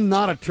limits. I'm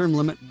not a term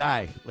limit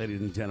guy,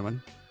 ladies and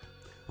gentlemen.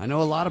 I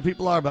know a lot of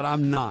people are, but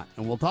I'm not.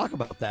 And we'll talk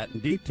about that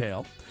in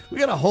detail. We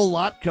got a whole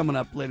lot coming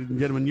up, ladies and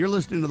gentlemen. You're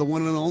listening to the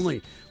one and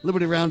only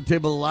Liberty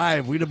Roundtable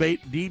Live. We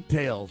debate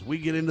details. We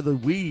get into the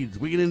weeds.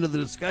 We get into the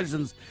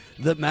discussions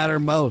that matter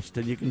most.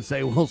 And you can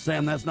say, well,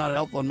 Sam, that's not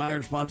helpful. And my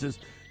response is,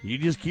 you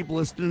just keep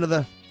listening to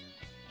the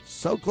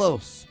so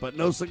close, but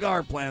no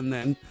cigar plan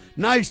then.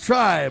 Nice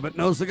try, but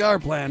no cigar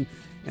plan.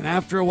 And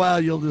after a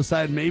while, you'll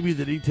decide maybe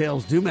the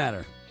details do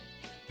matter.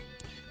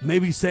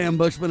 Maybe Sam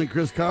Bushman and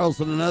Chris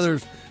Carlson and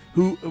others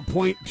who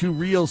point to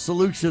real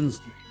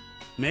solutions,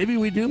 maybe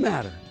we do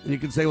matter. And you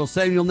can say, well,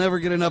 Sam, you'll never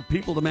get enough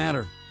people to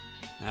matter.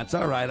 That's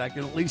all right. I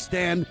can at least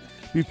stand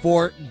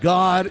before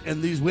God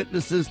and these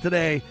witnesses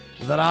today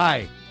that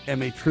I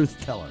am a truth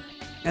teller.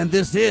 And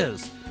this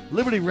is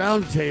Liberty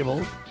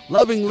Roundtable,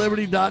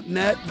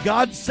 lovingliberty.net.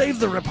 God save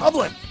the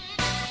Republic.